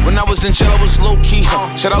 look, when I was in jail, I was low key.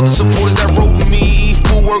 Shout out the supporters that wrote with me. Eat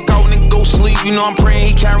food, work out, and go sleep. You know I'm praying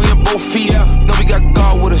he carrying both feet. Know we got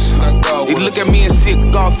God with us. He look at me and see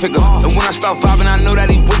a God figure. And when I start vibing, I know that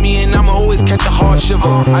he with me, and I'ma always catch a hard shiver.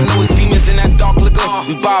 I know it's demons in that dark liquor.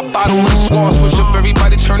 We buy a bottle and squad switch up.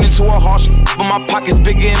 Everybody turn into a harsh, but my pockets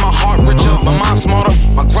bigger and my heart richer. My mind smarter,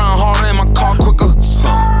 my grind harder, and my car quicker.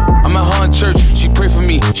 I'm at her in church, she pray for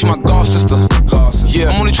me, she my God sister. Yeah,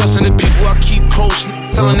 I'm only trusting the people I keep close.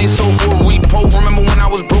 Telling they sold for a repo. Remember when I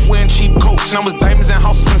was broke wearing cheap coats, and I was diamonds and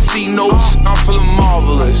houses and C notes. I'm feeling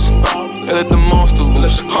marvelous. They let the monster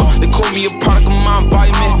loose. They call me a product of my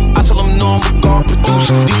environment. I tell them no, I'm a God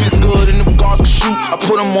producer. Defense good and the guards can shoot. I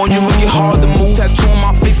put them on you and get hard to move. Tattoo on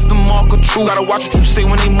my face is the mark of truth. Gotta watch what you say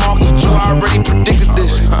when they market you. I already predicted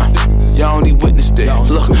this. Y'all only witnessed it.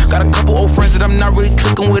 Look, got a couple old friends that I'm not really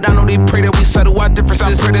clicking with. I know they pray that we settle our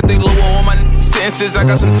differences. I pray that they lower all my sentences. I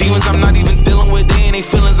got some demons I'm not even dealing with. They ain't they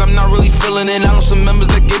feelings I'm not really feeling it. I know some members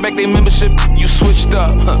that get back their membership. You switched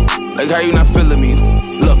up, like how you not feeling me?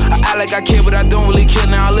 Look, I act like I care, but I don't really care.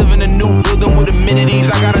 Now I live in a new building with amenities.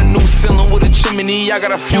 I got a new ceiling with a chimney. I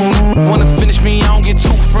got a few wanna finish me. I don't get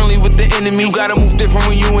too friendly with the enemy. You gotta move different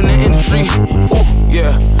when you in the industry. Ooh,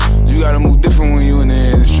 yeah, you gotta move different when you in the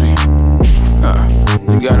industry.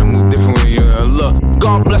 You gotta move different when you look.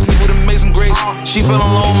 God bless me with amazing grace. She fell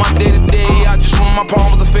alone my day to day. I just want my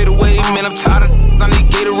problems to fade away. Man, I'm tired of I need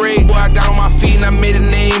Gatorade. Boy, I got on my feet and I made a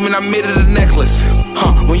name and I made it a necklace.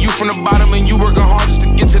 When you from the bottom and you working hard just to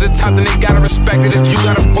get to the top, then they gotta respect it. If you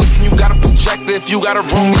got a voice, then you gotta project it. If you got a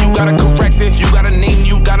wrong, then you gotta correct it. If you got a name,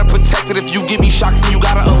 you gotta protect it. If you get me shocked, then you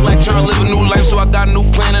gotta elect. Tryna live a new life, so I got a new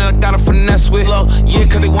plan and I gotta finesse with love. Yeah,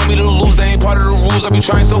 cause they want me to lose, they ain't part of the rules. I be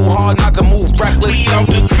trying so hard not to move reckless. We off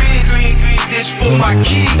the grid, this for my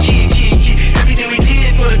kid. Everything we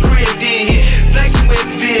did for the crib did hit. Flexing with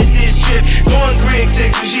Vert this trip. Going grid,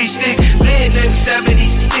 sex with G-sticks. Lit nigga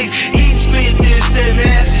 76. Eat spit this and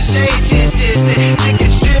master shade this.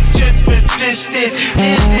 Tickets drip for this.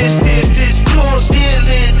 You on still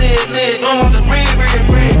lit. I'm off the grid.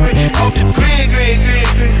 Off the grid.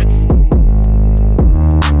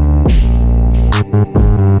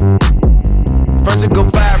 First it go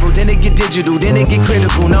viral, then it get digital, then it get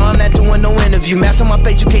critical. Now I'm not doing no interview. Mask on my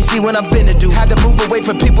face, you can't see what I'm finna do. Had to move away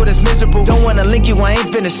from people that's miserable. Don't wanna link you, I ain't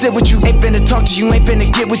finna sit with you. Ain't finna talk to you, ain't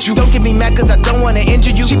finna get with you. Don't get me mad cause I don't wanna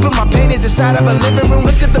injure you. She put my paintings inside of a living room.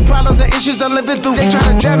 Look at the problems and issues issues I'm living through. They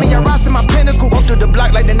tryna drag me, I rise to my pinnacle. Walk through the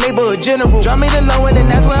block like the neighborhood general. Drop me the low end and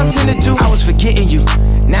that's where I send it to. I was forgetting you.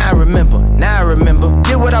 Now I remember.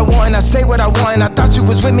 Did what I want and I say what I want. And I thought you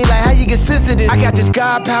was with me, like how you get sensitive. I got this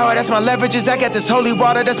God power, that's my leverages. I got this holy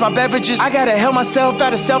water, that's my beverages. I gotta help myself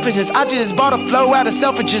out of selfishness. I just bought a flow out of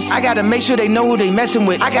selfishness. I gotta make sure they know who they messing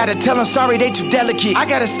with. I gotta tell them sorry, they too delicate. I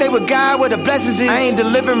gotta stay with God where the blessings is. I ain't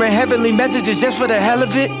delivering heavenly messages just for the hell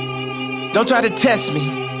of it. Don't try to test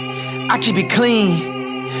me. I keep it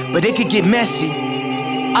clean, but it could get messy.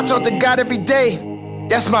 I talk to God every day,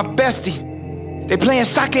 that's my bestie. They playing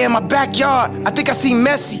soccer in my backyard. I think I see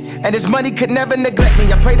Messi, and this money could never neglect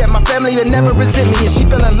me. I pray that my family would never resent me, and she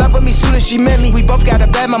fell in love with me soon as she met me. We both got a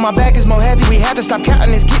bad, but my bag is more heavy. We had to stop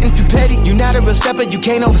counting, it's getting too petty. You not a real stepper, you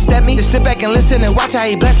can't overstep me. Just sit back and listen and watch how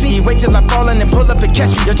he bless me. He wait till I fall and then pull up and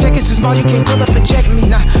catch me. Your check is too small, you can't pull up and check me.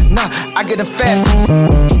 Nah, I get a fast.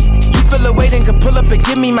 You feel a weight and can pull up and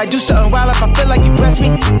give me. Might do something wild if I feel like you press me.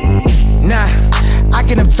 Nah, I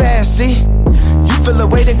get them fast, see. You feel a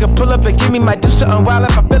weight and can pull up and give me. Might do something wild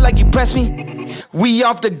if I feel like you press me. We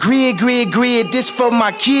off the grid. This for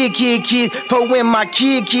my kids. For when my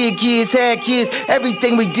kids had kids.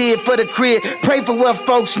 Everything we did for the crib. Pray for what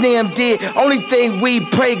folks them did. Only thing we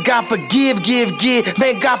pray, God forgive.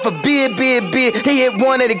 Man, God forbid, bid. They hit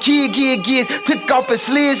one of the kids. Took off a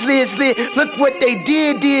slid. Look what they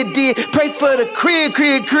did. Pray for the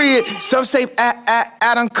crib. Some say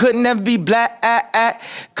Adam could never be black.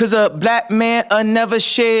 Cause a black man never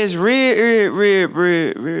shares rib.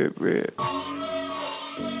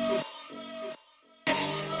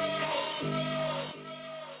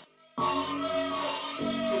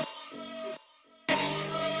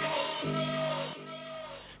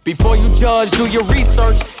 Before you judge, do your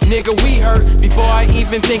research. Nigga, we hurt. Before I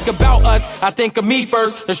even think about us, I think of me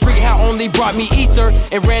first. The street had only brought me ether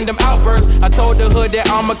and random outbursts. I told the hood that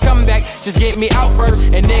I'ma come back, just get me out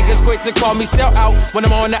first. And niggas quick to call me sell out when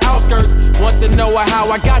I'm on the outskirts. Want to know how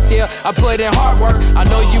I got there, I put in hard work. I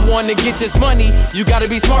know you wanna get this money, you gotta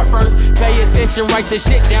be smart first. Pay attention, write this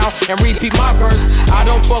shit down, and repeat my verse. I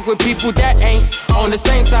don't fuck with people that ain't on the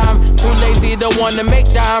same time. Too lazy to wanna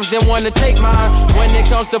make dimes, then wanna take mine. When it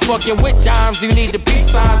comes to fucking with dimes, you need the peep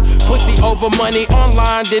signs. Pussy over money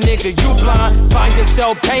online, then nigga you blind. Find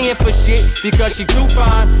yourself paying for shit because she too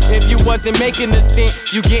fine. If you wasn't making a cent,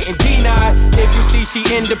 you getting denied. If you see she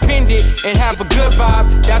independent and have a good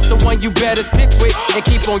vibe, that's the one you better stick with and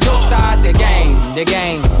keep on your side. The game.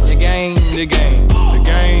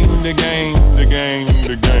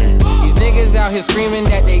 These niggas out here screaming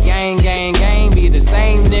that they gang. Be the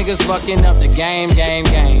same niggas fucking up the game. These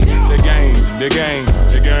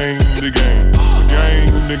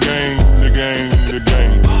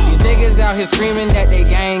niggas out here screaming that they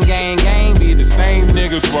gang. Be the same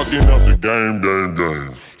niggas fucking up the game.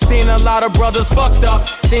 Seen a lot of brothers fucked up,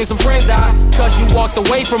 seen some friends die. Cause you walked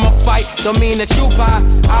away from a fight, don't mean that you pie.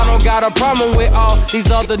 I don't got a problem with all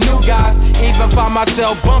these other new guys. Even find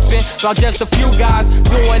myself bumping about just a few guys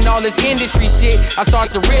doing all this industry shit. I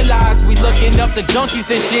start to realize we looking up the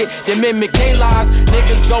junkies and shit that mimic their lives.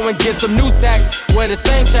 Niggas go and get some new tax, wear the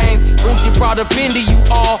same chains. Gucci, Prada, Fendi, you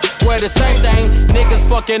all wear the same thing. Niggas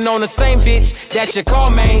fucking on the same bitch, that's your call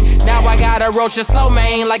main. Now I gotta roach a slow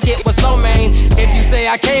main like it was slow main. If you say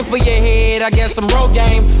I came for your head, I guess some road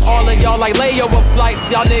game. All of y'all like layover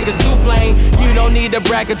flights, y'all niggas too plain. You don't need to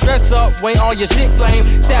brag or dress up when all your shit flame.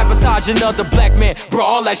 Sabotage another black man, bro,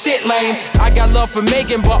 all that shit lame. I got love for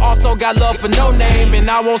making, but also got love for no name. And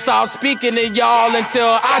I won't stop speaking to y'all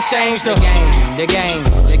until I change the game.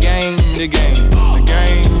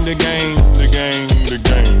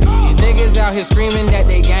 These niggas out here screaming that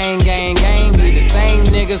they gang. Be the same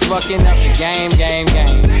niggas fucking up the game.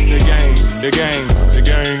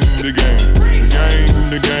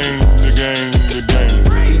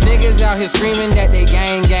 These niggas out here screaming that they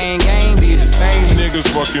gang. Be the same niggas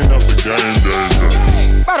fucking up the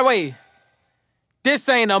game. By the way, this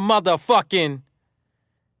ain't a motherfucking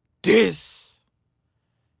diss.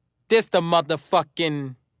 This the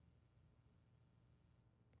motherfucking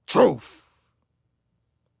truth,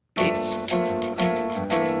 bitch.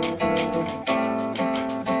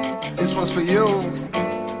 This one's for you.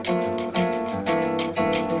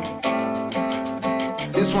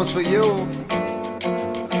 This one's for you.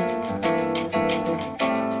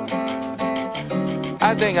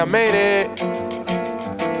 I think I made it.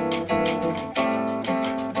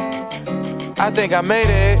 I think I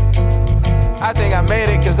made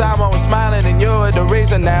it cause I'm always smiling and you're the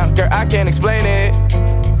reason now. Girl, I can't explain it.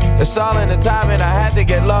 It's all in the timing. I had to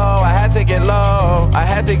get low. I had to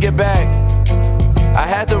get back. I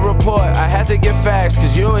had to report. I had to get facts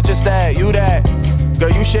cause you were just that. You that. Girl,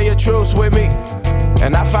 you share your truths with me,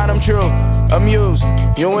 and I find them true. Amused,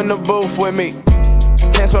 you in the booth with me.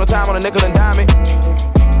 Can't spend no time on a nickel and dime it.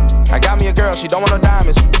 I got me a girl, she don't want no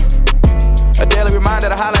diamonds. A daily reminder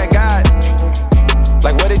to holler at God.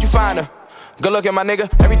 Like, where did you find her? Good looking, my nigga.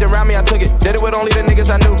 Everything around me, I took it. Did it with only the niggas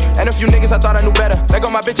I knew. And a few niggas I thought I knew better. Let go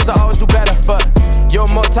my bitches, I always do better. But you're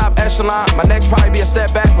more top echelon. My next probably be a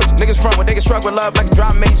step backwards. Niggas front when they get struck with love like a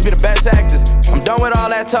drama mates be the best actors. I'm done with all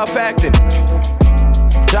that tough acting.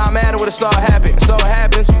 John Madden would've saw it happen. So it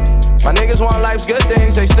happens. My niggas want life's good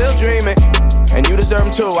things, they still dreaming. And you deserve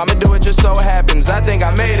them too, I'ma do it just so it happens. I think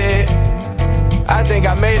I made it. I think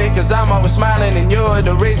I made it, cause I'm always smiling and you're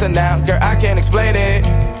the reason now. Girl, I can't explain it.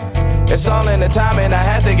 It's all in the timing, I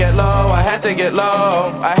had to get low, I had to get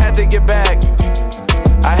low. I had to get back,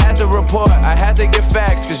 I had to report, I had to get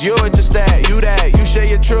facts. Cause you're just that, you share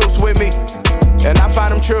your truths with me. And I find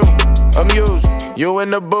them true, amused, you in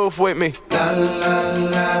the booth with me. La la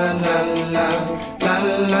la la la, la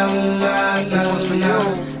la la, this one's for you.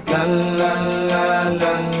 La la la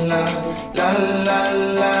la la, la la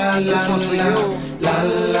la, this one's for you. La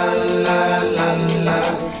la la la la,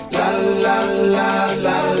 la la la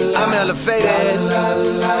la. I'm elevated. La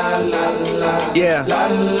la la la, yeah. La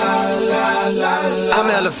la la la. I'm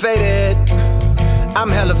elevated. I'm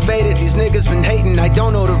hella faded, these niggas been hating, I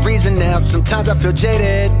don't know the reason now. Sometimes I feel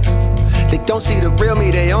jaded. They don't see the real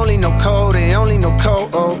me, they only know code, they only know code.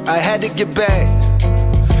 Oh, I had to get back.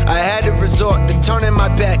 I had to resort to turning my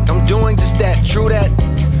back. I'm doing just that, true that.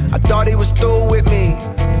 I thought he was through with me,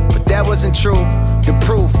 but that wasn't true. The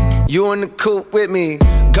proof, you in the coupe with me.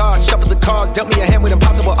 God shuffled the cards, dealt me a hand with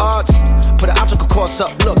impossible odds. Put an obstacle course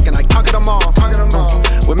up, look, and I conquered them all.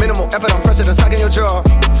 With minimal effort, I'm fresher than sucking your jaw.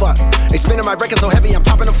 Fuck, they spinning my record so heavy, I'm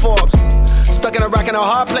topping the Forbes. Stuck in a rock in a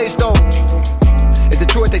hard place though. Is it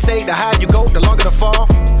true what they say, the higher you go, the longer the fall?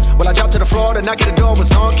 Well, I dropped to the floor, the knock at the door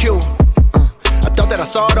was on cue. I thought that I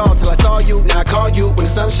saw it all till I saw you. Now I call you when the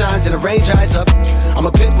sun shines and the rain dries up. I'm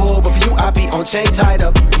a pit bull, but for you I be on chain tied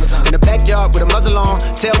up. In the backyard with a muzzle on,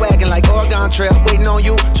 tail wagging like Oregon Trail, waiting on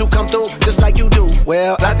you to come through just like you do.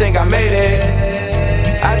 Well, I think I made it.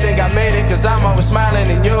 I think I made it, cause I'm always smiling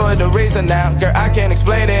and you're the reason now. Girl, I can't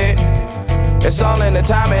explain it. It's all in the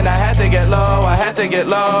timing, I had to get low, I had to get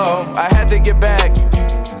low. I had to get back,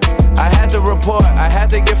 I had to report, I had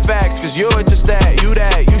to get facts. Cause you're just that,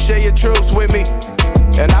 you share your truths with me.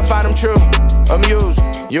 And I find them true, amused,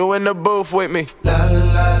 you in the booth with me. La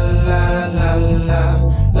la la la la,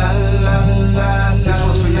 la la la, this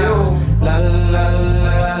one's for you. La la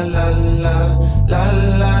la la la, la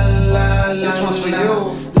la la, this one's for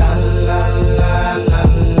you. La la la la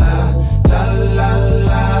la, la la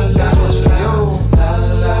la, this one's for you. La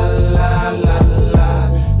la la la la,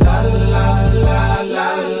 la la la la.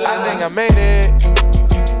 I think I made it.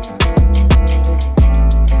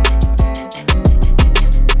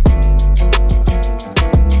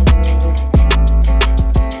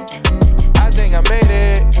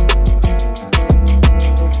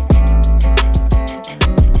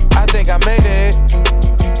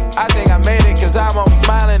 Cause I'm always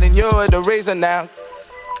smiling and you're the reason now.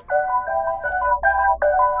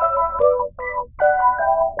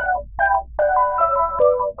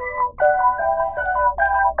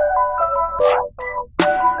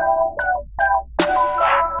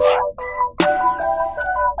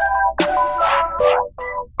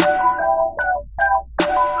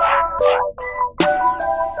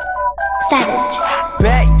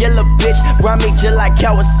 Bad yellow bitch, ride me just like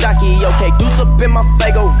Kawasaki. Okay, deuce up in my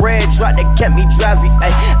Fago red drop that kept me drowsy. Ay,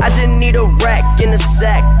 I just need a rack in the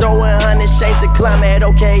sack, throwing 100, change the climate.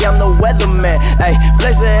 Okay, I'm the weatherman. Ay,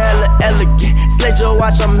 flexing hella elegant, sled your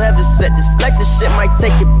watch, I'm heavy set. This flexing shit might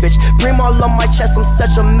take it, bitch. Cream all on my chest, I'm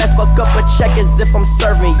such a mess. Fuck up a check as if I'm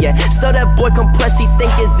serving, yeah. So that boy compress, he think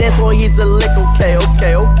his ends, well he's a lick. Okay,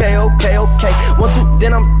 okay, okay, okay, okay. 1, 2,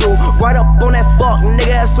 then I'm through. Right up on that fuck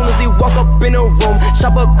nigga as soon as he walk up in the room.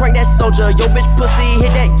 Chopper crank that soldier, yo bitch pussy hit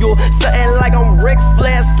that you. Something like I'm Ric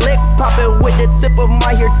Flair, slick poppin' with the tip of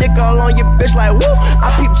my hair, dick all on your bitch like woo. I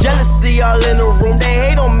peep jealousy all in the room, they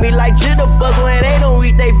hate on me like jitterbugs when they don't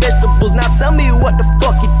eat they vegetables. Now tell me what the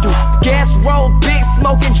fuck you do. Gas roll, big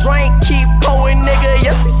smoking drink, keep going nigga,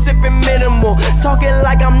 yes we sippin' minimal. Talking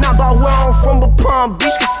like I'm not about where I'm from, but Palm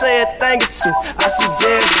Beach can say a thing or two. I see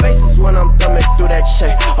dead faces when I'm thumbing through that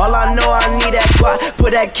check. All I know I need that guap,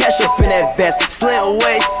 put that cash up in that vest. Slim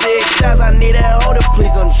waist, thick thighs, I need that holder,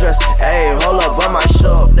 please undress. Hey, hold up, I might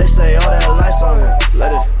show up. They say all that lights on here,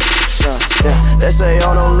 let it shine. Yeah. They say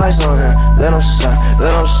all them lights on here, let them shine,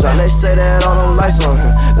 let them shine. They say that all them lights on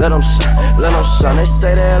here, let them shine, let them shine. They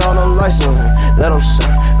say that all them lights on here, let them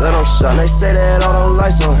shine, let them shine. They say that all them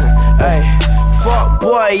lights on here. Hey, fuck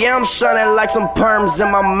boy, yeah, I'm shining like some perms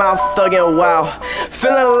in my mouth, thuggin' wow.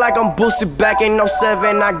 Feeling like I'm boosted back in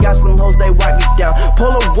 07. I got some hoes, they wipe me down.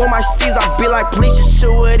 Pull up on my steez, I be like, please just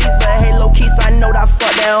shoot with these. But hey, low keys, I know that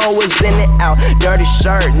fuck that hoe was in it out. Dirty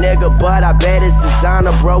shirt, nigga, but I bet it's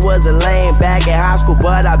designer. Bro was a lame back in high school,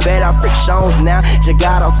 but I bet I freak shows now.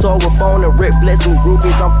 Jagado told with phone and Rick flexing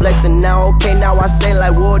groupies, I'm flexing now. Okay, now I say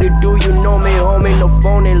like, what it do? You know me, homie, no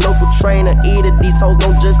phone, local trainer, eater. These hoes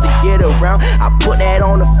know just to get around. I put that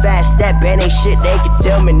on the fast step, and ain't shit they can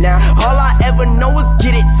tell me now. All I ever know is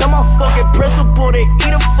get it. Tell my fucking principal to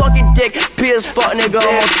eat a fucking dick. P.S. fuck nigga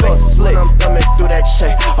on face slick. I'm thumbing through that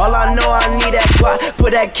check. All I know I need that guap.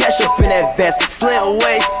 Put that cash up in that vest. Slit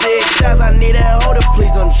waisted, cause I need that holder,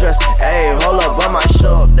 please undress. Hey, hold up, I might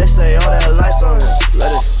show up. They say all that lights on here.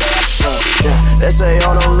 Let it shine. Yeah. They say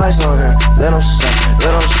all them lights on here. Let them shine,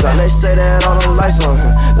 let them shine. They say that all them lights on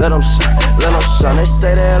here. Let them shine, let them shine. They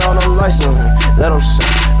say that all them lights on here. Let them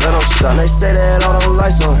shine, let them shine. They say that all them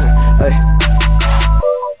lights on here. Hey.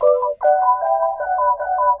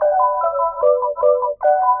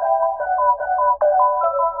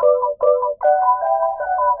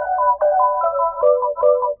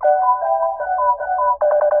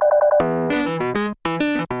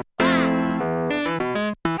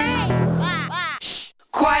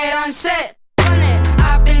 Quiet on set, run it.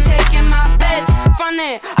 I've been taking my bets, front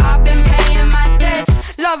it. I've been paying my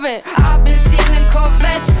debts, love it. I've been stealing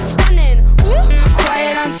Corvettes, stunning. Ooh.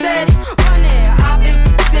 Quiet on set, run it. I've been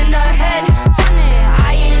in the head, front it.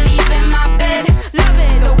 I ain't leaving my bed, love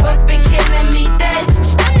it. The work been killing me dead,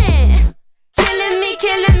 stunning. Killing me,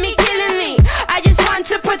 killing me, killing me. I just want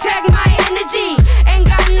to protect my energy. Ain't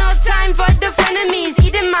got no time for the frenemies.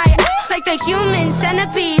 Eating my like the human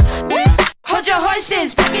centipede. Hold your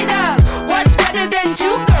horses, pick it up. What's better than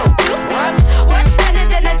two whats? What's better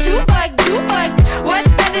than a two-buck?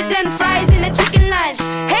 What's better than fries in a chicken lunch?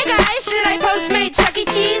 Hey guys, should I postmate Chuck E.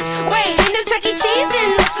 Cheese? Wait, ain't no Chuck E. Cheese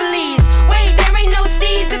in Los Feliz. Wait, there ain't no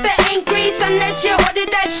steez at the ain't grease unless you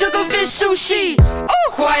ordered that sugarfish sushi.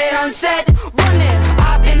 Ooh, quiet on set, run it.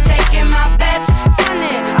 I've been taking my bets, fun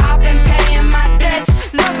it. I've been paying my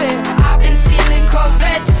debts, love it. I've been stealing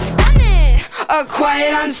Corvettes, fun it.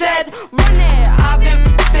 Quiet on set, run it. I've been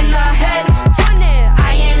in the head, fun it.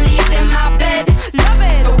 I ain't leaving my bed, love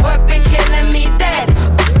it. The work been killing me dead.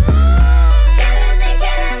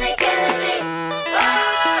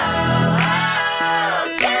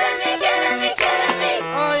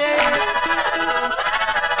 Oh yeah.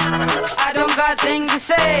 I don't got things to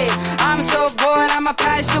say. I'm so bored, I'ma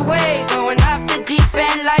pass away. Going off the deep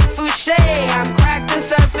end like Fousheé. I'm cracked the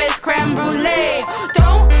surface, creme brulee.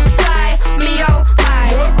 Don't fly me, oh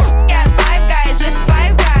my. Got 5 guys with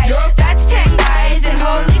 5 guys. That's 10 guys and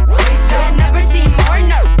holy Christ, I've never seen more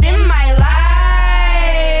nuts in my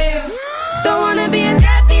life. Don't wanna be a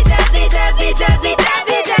Debbie downer.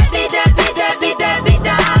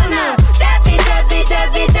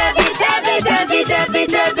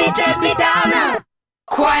 Debbie downer.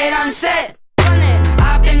 Quiet on set, run it.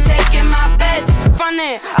 I've been taking my bets, front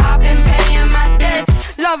it. I've been paying my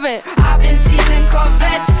debts, love it. I've been stealing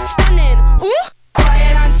Corvettes, stunning. Ooh,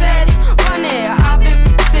 quiet on set, run it. I've been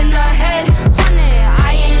in the head, fun it.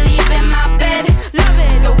 I ain't leaving my bed, love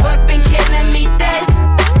it. The work been killing me dead.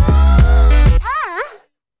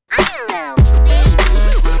 I'm a little baby.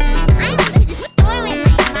 I went to the store with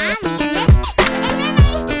my mommy, and then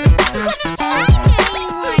I couldn't find her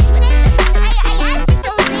anymore. I asked this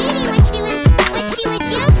old lady what she would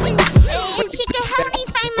do, and she could help me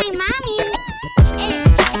find my mommy.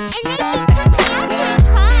 And then she took me out to her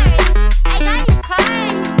car. I got in the car,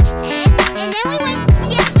 and then we went.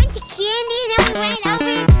 She had a bunch of candy, and then we went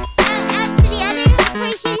over out to the other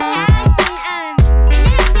person's house, and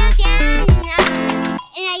then I fell down,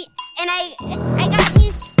 and I got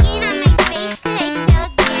new skin on my face 'cause I fell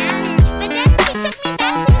down. But then she took me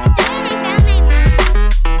back to the store and I found my mom.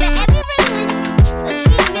 But everybody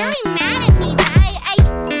seemed really mad at me. But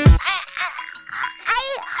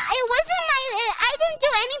it wasn't I didn't do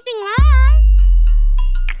anything wrong.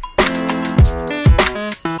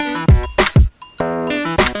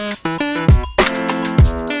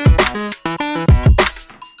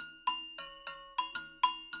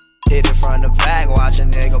 Hit it from the back, watch a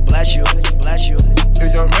nigga bless you, bless you.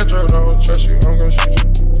 If your metro don't trust you, I'm gonna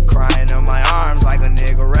shoot you. Crying in my arms like a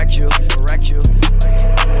nigga wrecked you, wrecked you.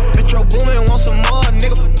 Metro Boomin, want some more,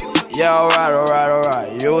 nigga. Yeah,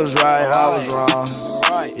 alright. You was right, I was wrong.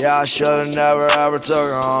 Yeah, I should've never ever took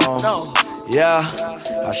her home. Yeah,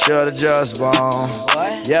 I should've just blown.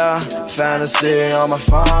 Yeah, fantasy on my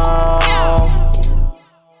phone.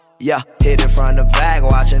 Yeah, hit it from the back,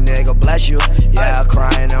 watch a nigga bless you. Yeah,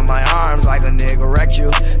 crying in my arms like a nigga wrecked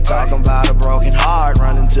you. Talking about a broken heart,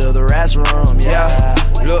 running to the restroom. Yeah,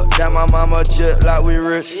 look at my mama chip like we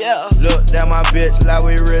rich. Yeah, look at my bitch like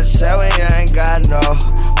we rich. Say we ain't got no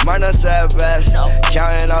money, said best.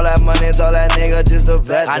 Counting all that money, told that nigga just to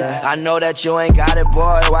bet that. I know that you ain't got it,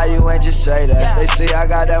 boy. Why you ain't just say that? They see I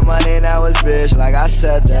got that money, now it's bitch, like I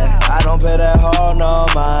said that. I don't pay that hoe no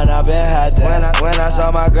mind, I been had that. When I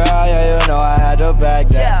saw my girl, yeah, you know I had to back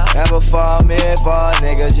that. And before me, 4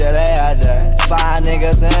 niggas, yeah, they had that. 5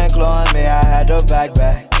 niggas including me, I had to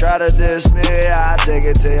back. Try to diss me, I take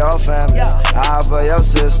it to your family. I for your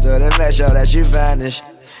sister, then make sure that she vanish.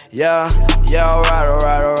 Yeah,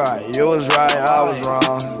 alright. You was right, I was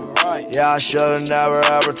wrong. Yeah, I should've never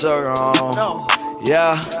ever took her home.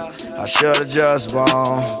 Yeah, I should've just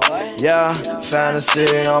blown. Yeah,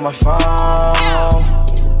 fantasy on my phone.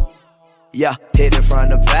 Yeah, hit it from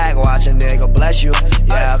the back, watch a nigga bless you.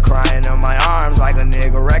 Yeah, crying in my arms like a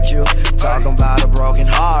nigga wrecked you. Talking about a broken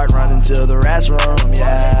heart, running to the restroom.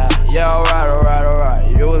 Yeah,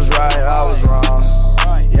 alright. You was right, I was wrong.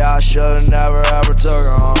 Yeah, I should've never ever took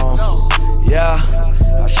her home. Yeah,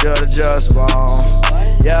 I should've just blown.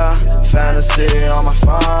 Yeah, fantasy on my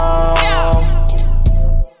phone.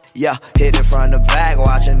 Yeah, hit it from the back,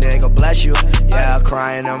 watch a nigga bless you. Yeah,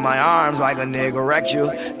 crying in my arms like a nigga wrecked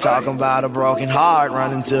you. Talking about a broken heart,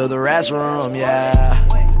 running to the restroom. Yeah,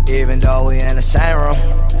 even though we in the same room,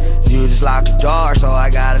 you just locked the door, so I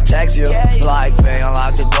gotta text you. Like, babe,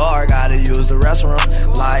 unlock the door, gotta use the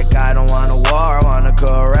restroom. Like, I don't want a war, I wanna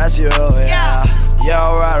caress you. Yeah,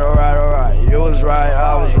 alright. You was right,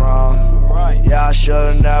 I was wrong. Yeah, I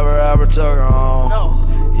should've never ever took her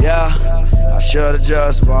home. Yeah, I should've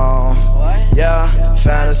just blown. Yeah,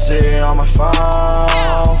 fantasy on my phone.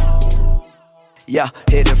 Yeah,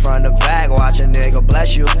 hit it from the back, watch a nigga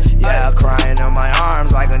bless you. Yeah, crying in my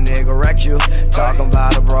arms like a nigga wrecked you. Talking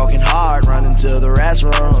about a broken heart, running to the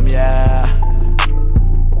restroom. Yeah.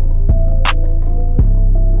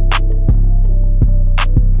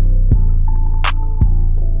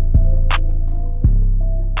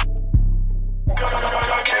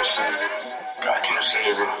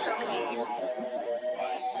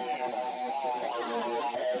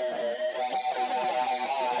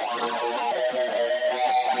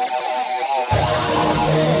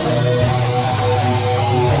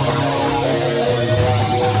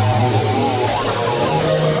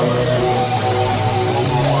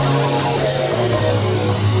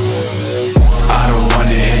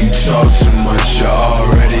 Talk too much, I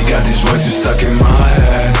already got these voices stuck in my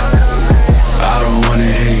head. I don't wanna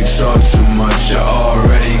hear you talk too much, I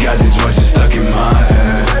already got these voices stuck in my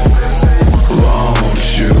head. Won't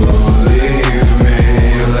you leave me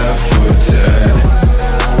left for dead?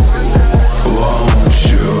 Won't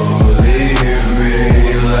you leave me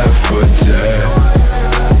left for dead?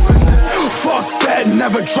 Fuck that,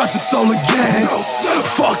 never trust a soul again.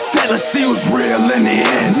 Fuck that, let's see who's real in the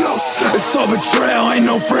end. It's all betrayal, ain't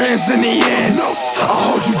no friends in the end.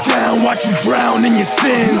 I'll hold you down, watch you drown in your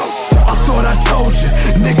sins. I thought I told you,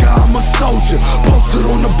 nigga, I'm a soldier. Posted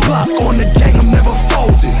on the block, on the gang, I'm never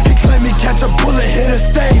folding. He claimed he catch a bullet, hit a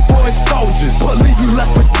stay for his soldiers, but leave you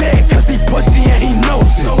left for dead, cause he pussy and he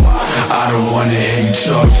knows it. I don't wanna hear you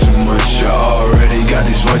talk too much, I already got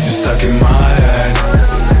these voices stuck in my head.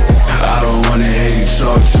 I don't wanna hear you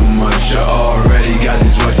talk too much, I already got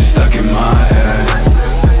these voices stuck in my head.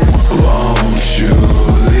 Won't you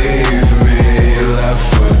leave me left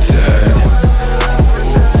for dead?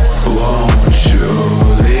 Won't you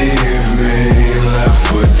leave me left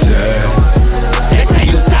for dead?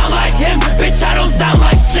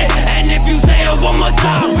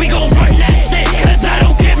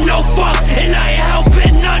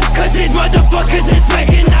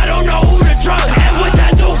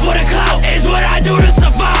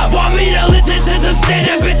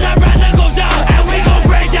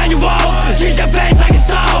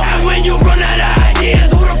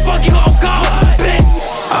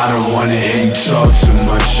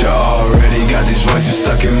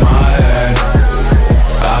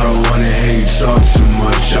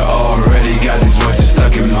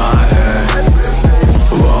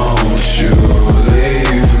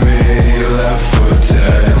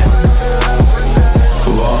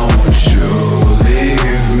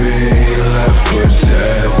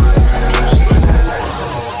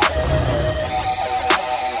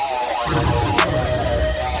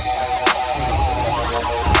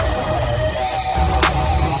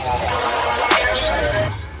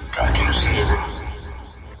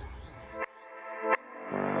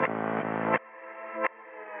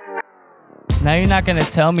 Now you're not gonna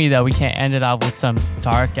tell me that we can't end it off with some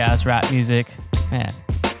dark ass rap music. Man,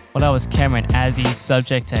 well, that was Cameron Azzy,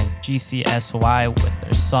 Subject, and GCSY with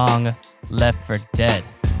their song Left for Dead.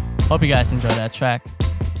 Hope you guys enjoyed that track.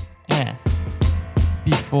 And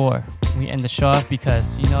before we end the show off,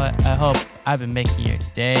 because you know what, I hope I've been making your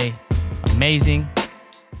day amazing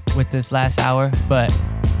with this last hour. But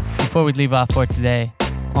before we leave off for today,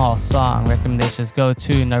 all song recommendations go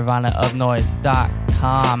to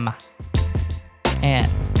nirvanaofnoise.com.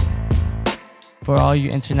 And for all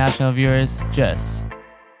you international viewers, just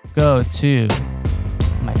go to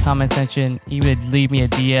my comment section, even leave me a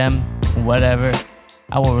DM, whatever.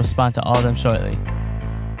 I will respond to all of them shortly.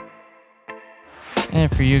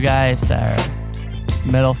 And for you guys that are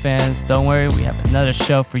metal fans, don't worry, we have another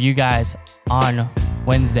show for you guys on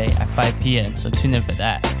Wednesday at 5 p.m. So tune in for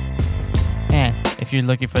that. And if you're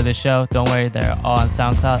looking for the show, don't worry, they're all on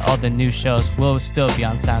SoundCloud. All the new shows will still be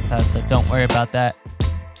on SoundCloud, so don't worry about that.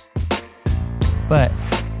 But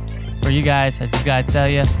for you guys, I just gotta tell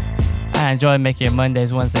you, I enjoy making your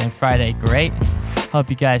Mondays, Wednesday, and Friday great. Hope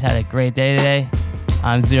you guys had a great day today.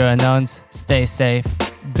 I'm Zero Unknowns. Stay safe.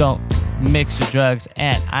 Don't mix your drugs.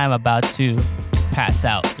 And I'm about to pass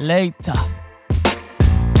out later.